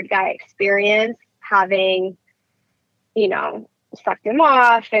that third guy experience, having, you know, sucked him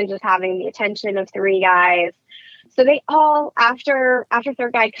off and just having the attention of three guys. So they all, after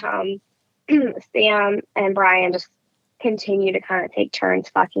third guy comes, Sam and Brian just continue to kind of take turns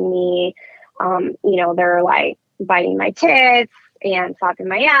fucking me. You know, they're like biting my tits and slapping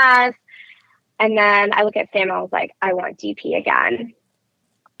my ass. And then I look at Sam and I was like, I want DP again.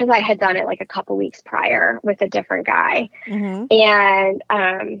 Because I had done it like a couple weeks prior with a different guy. Mm-hmm.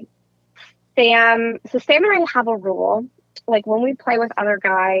 And Sam and I have a rule. Like when we play with other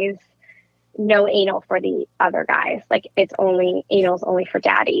guys, no anal for the other guys. Like it's only, anal's only for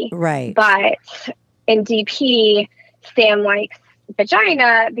daddy. Right. But in DP, Sam likes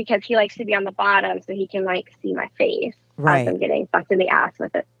vagina because he likes to be on the bottom so he can like see my face Right. as I'm getting fucked in the ass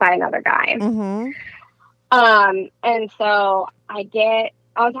with it by another guy. Mm-hmm. And so I get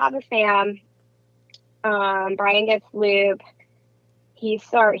on top of Sam. Brian gets lube. He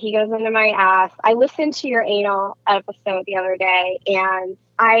goes into my ass. I listened to your anal episode the other day, and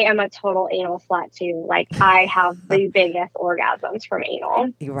I am a total anal slut too. Like I have the biggest orgasms from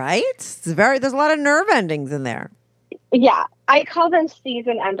anal. Right? There's a lot of nerve endings in there. Yeah. I call them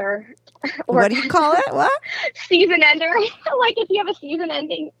season ender. What do you call it? What? Season ender. Like if you have a season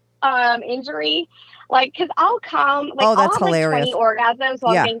ending injury, like, cause I'll come, like, Oh, that's I'll have hilarious. like 20 orgasms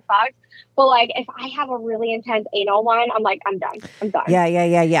while getting fucked. But like, if I have a really intense anal one, I'm like, I'm done.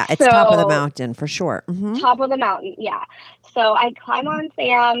 Yeah. It's top of the mountain for sure. Mm-hmm. Top of the mountain. Yeah. So I climb on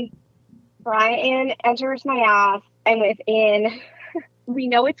Sam. Brian enters my ass, and we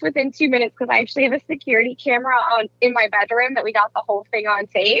know it's within 2 minutes because I actually have a security camera in my bedroom that we got the whole thing on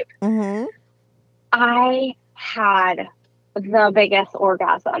tape. Mm-hmm. I had the biggest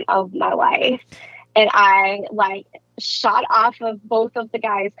orgasm of my life. And I like shot off of both of the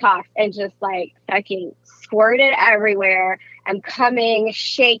guys' cocks and just like fucking squirted everywhere. I'm coming,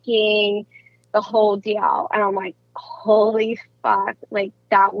 shaking, the whole deal. And I'm like, holy fuck. Like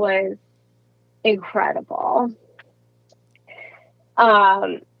that was incredible.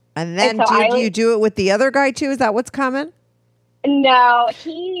 And then so do you do it with the other guy too? Is that what's coming? No,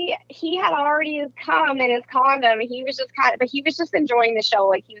 he had already come in his condom. He was just enjoying the show.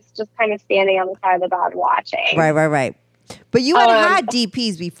 Like he was just kind of standing on the side of the bed watching. Right. But you had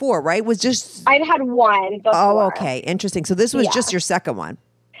DPs before, right? I'd had one before. Oh, okay. Interesting. So this was just your second one.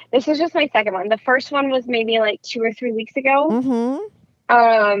 This was just my second one. The first one was maybe like 2 or 3 weeks ago.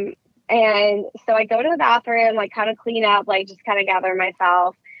 Mm-hmm. And so I go to the bathroom, like kind of clean up, like just kind of gather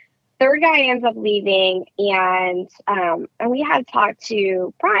myself. Third guy ends up leaving, and we had talked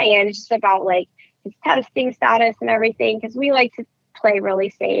to Brian just about like his testing status and everything, because we like to play really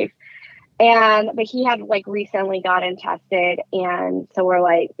safe. But he had like recently gotten tested, and so we're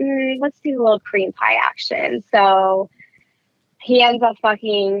like, let's do a little cream pie action. So he ends up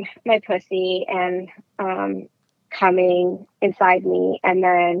fucking my pussy and coming inside me, and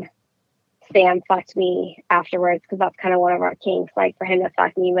then Sam fucked me afterwards because that's kind of one of our kinks, like for him to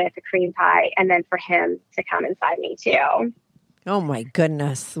fuck me with a cream pie and then for him to come inside me too. Oh my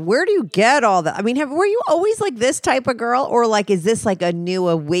goodness. Where do you get all that? I mean, were you always like this type of girl, or like, is this like a new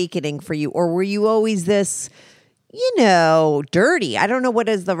awakening for you? Or were you always this, dirty? I don't know what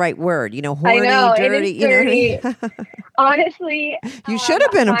is the right word, horny, I know, dirty, it is dirty. You know what I mean? Honestly. You should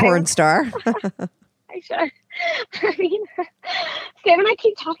have been a porn star. I should. I mean, Sam and I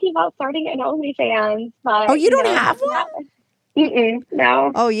keep talking about starting an OnlyFans, but oh, you don't have one?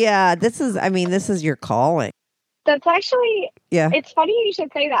 No. Oh yeah, this is your calling. That's actually, yeah. It's funny you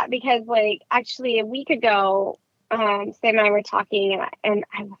should say that because, like, actually a week ago, Sam and I were talking, and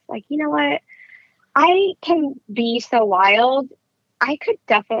I was like, you know what? I can be so wild. I could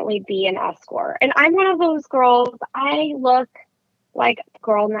definitely be an escort, and I'm one of those girls. I look like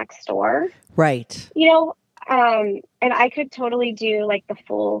girl next door, Right. you know, and I could totally do like the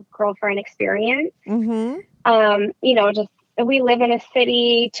full girlfriend experience. Mm-hmm. You know, just we live in a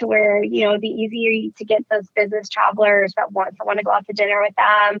city to where, you know, the easier to get those business travelers that want someone to go out to dinner with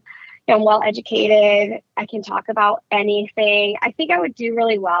them. You know, I'm well educated. I can talk about anything. I think I would do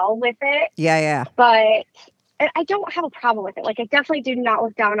really well with it. Yeah. But I don't have a problem with it. Like, I definitely do not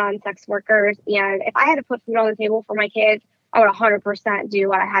look down on sex workers. And if I had to put food on the table for my kids, I would 100% do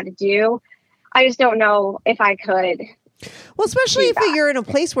what I had to do. I just don't know if I could. Well, especially if you're in a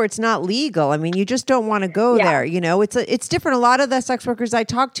place where it's not legal. I mean, you just don't want to go there. You know, it's different. A lot of the sex workers I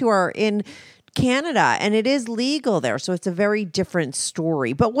talk to are in Canada, and it is legal there. So it's a very different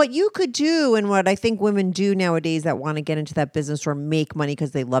story. But what you could do, and what I think women do nowadays that want to get into that business or make money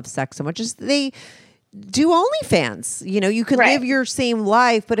because they love sex so much, is they do OnlyFans. You know, you could live your same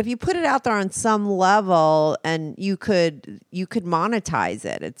life, but if you put it out there on some level, and you could monetize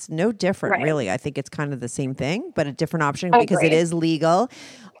it, it's no different, really. I think it's kind of the same thing, but a different option because it is legal.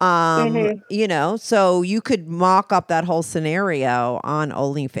 You know, so you could mock up that whole scenario on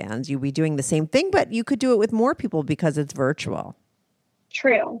OnlyFans. You'd be doing the same thing, but you could do it with more people because it's virtual.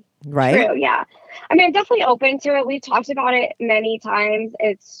 True. Right? True, yeah. I mean, I'm definitely open to it. We've talked about it many times.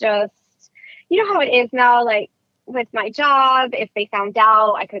 It's just, you know how it is now, like with my job, if they found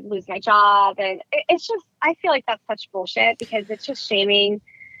out, I could lose my job. And it's just, I feel like that's such bullshit because it's just shaming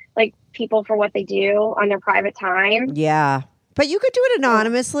like people for what they do on their private time. Yeah. But you could do it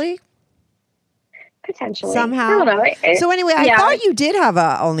anonymously. Potentially. Somehow. I don't know. So anyway, I thought you did have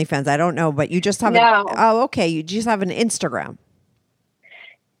a OnlyFans. I don't know, but you just have oh, okay. You just have an Instagram.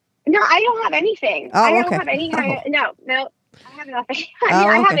 No, I don't have anything. Oh, I don't okay. have any kind of, no. I have nothing.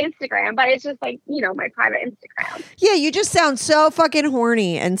 I have Instagram, but it's just like, you know, my private Instagram. Yeah, you just sound so fucking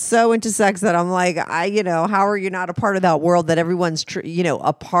horny and so into sex that I'm like, how are you not a part of that world that everyone's,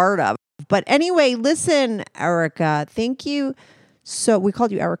 a part of? But anyway, listen, Erica, thank you. So we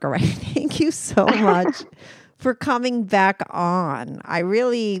called you Erica, right? Thank you so much for coming back on. I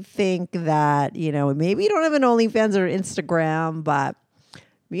really think that, maybe you don't have an OnlyFans or Instagram, but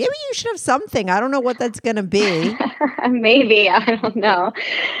maybe you should have something. I don't know what that's going to be. Maybe. I don't know.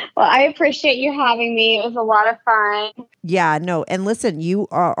 Well, I appreciate you having me. It was a lot of fun. Yeah, no. And listen, you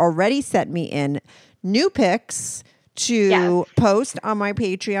already sent me in new pics to post on my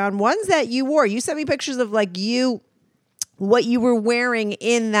Patreon. Ones that you wore. You sent me pictures of what you were wearing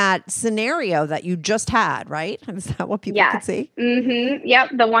in that scenario that you just had, right? Is that what people could see? Mm-hmm.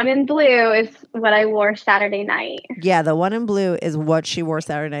 Yep. The one in blue is what I wore Saturday night. Yeah, the one in blue is what she wore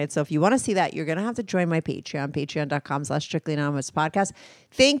Saturday night. So if you want to see that, you're going to have to join my Patreon, patreon.com/Strictly Anonymous Podcast.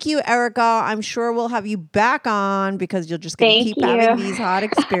 Thank you, Erica. I'm sure we'll have you back on because you'll just keep having these hot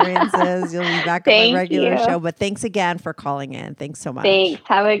experiences. You'll be back on my regular show. But thanks again for calling in. Thanks so much. Thanks.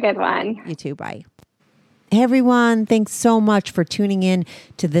 Have a good one. You too. Bye. Hey everyone, thanks so much for tuning in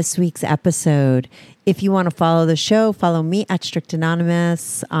to this week's episode. If you want to follow the show, follow me at Strict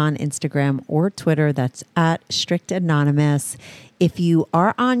Anonymous on Instagram or Twitter. That's at Strict Anonymous. If you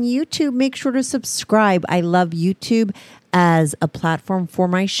are on YouTube, make sure to subscribe. I love YouTube as a platform for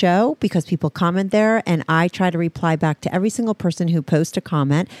my show because people comment there and I try to reply back to every single person who posts a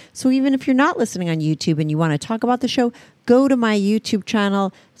comment. So even if you're not listening on YouTube and you want to talk about the show, go to my YouTube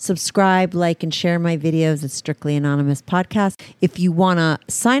channel, subscribe, like, and share my videos at Strictly Anonymous Podcast. If you want to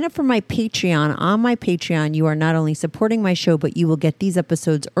sign up for my Patreon, on my Patreon, you are not only supporting my show, but you will get these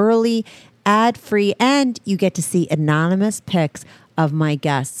episodes early, ad-free, and you get to see anonymous pics of my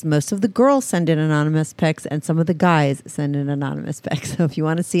guests. Most of the girls send in anonymous pics and some of the guys send in anonymous pics. So if you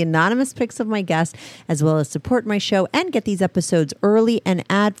want to see anonymous pics of my guests as well as support my show and get these episodes early and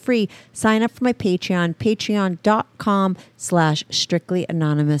ad-free, sign up for my Patreon, patreon.com/Strictly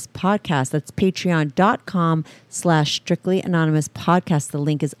Anonymous Podcast. That's patreon.com/Strictly Anonymous Podcast. The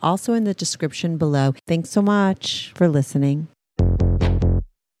link is also in the description below. Thanks so much for listening.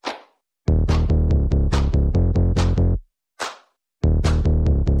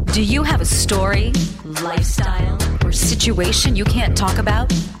 Do you have a story, lifestyle, or situation you can't talk about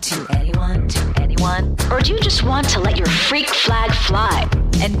to anyone? Or do you just want to let your freak flag fly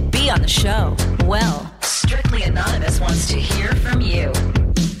and be on the show? Well, Strictly Anonymous wants to hear from you.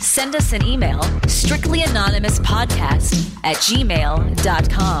 Send us an email,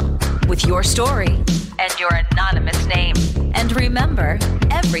 strictlyanonymouspodcast@gmail.com with your story and your anonymous name. And remember,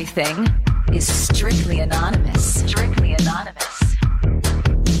 everything is strictly anonymous. Strictly Anonymous.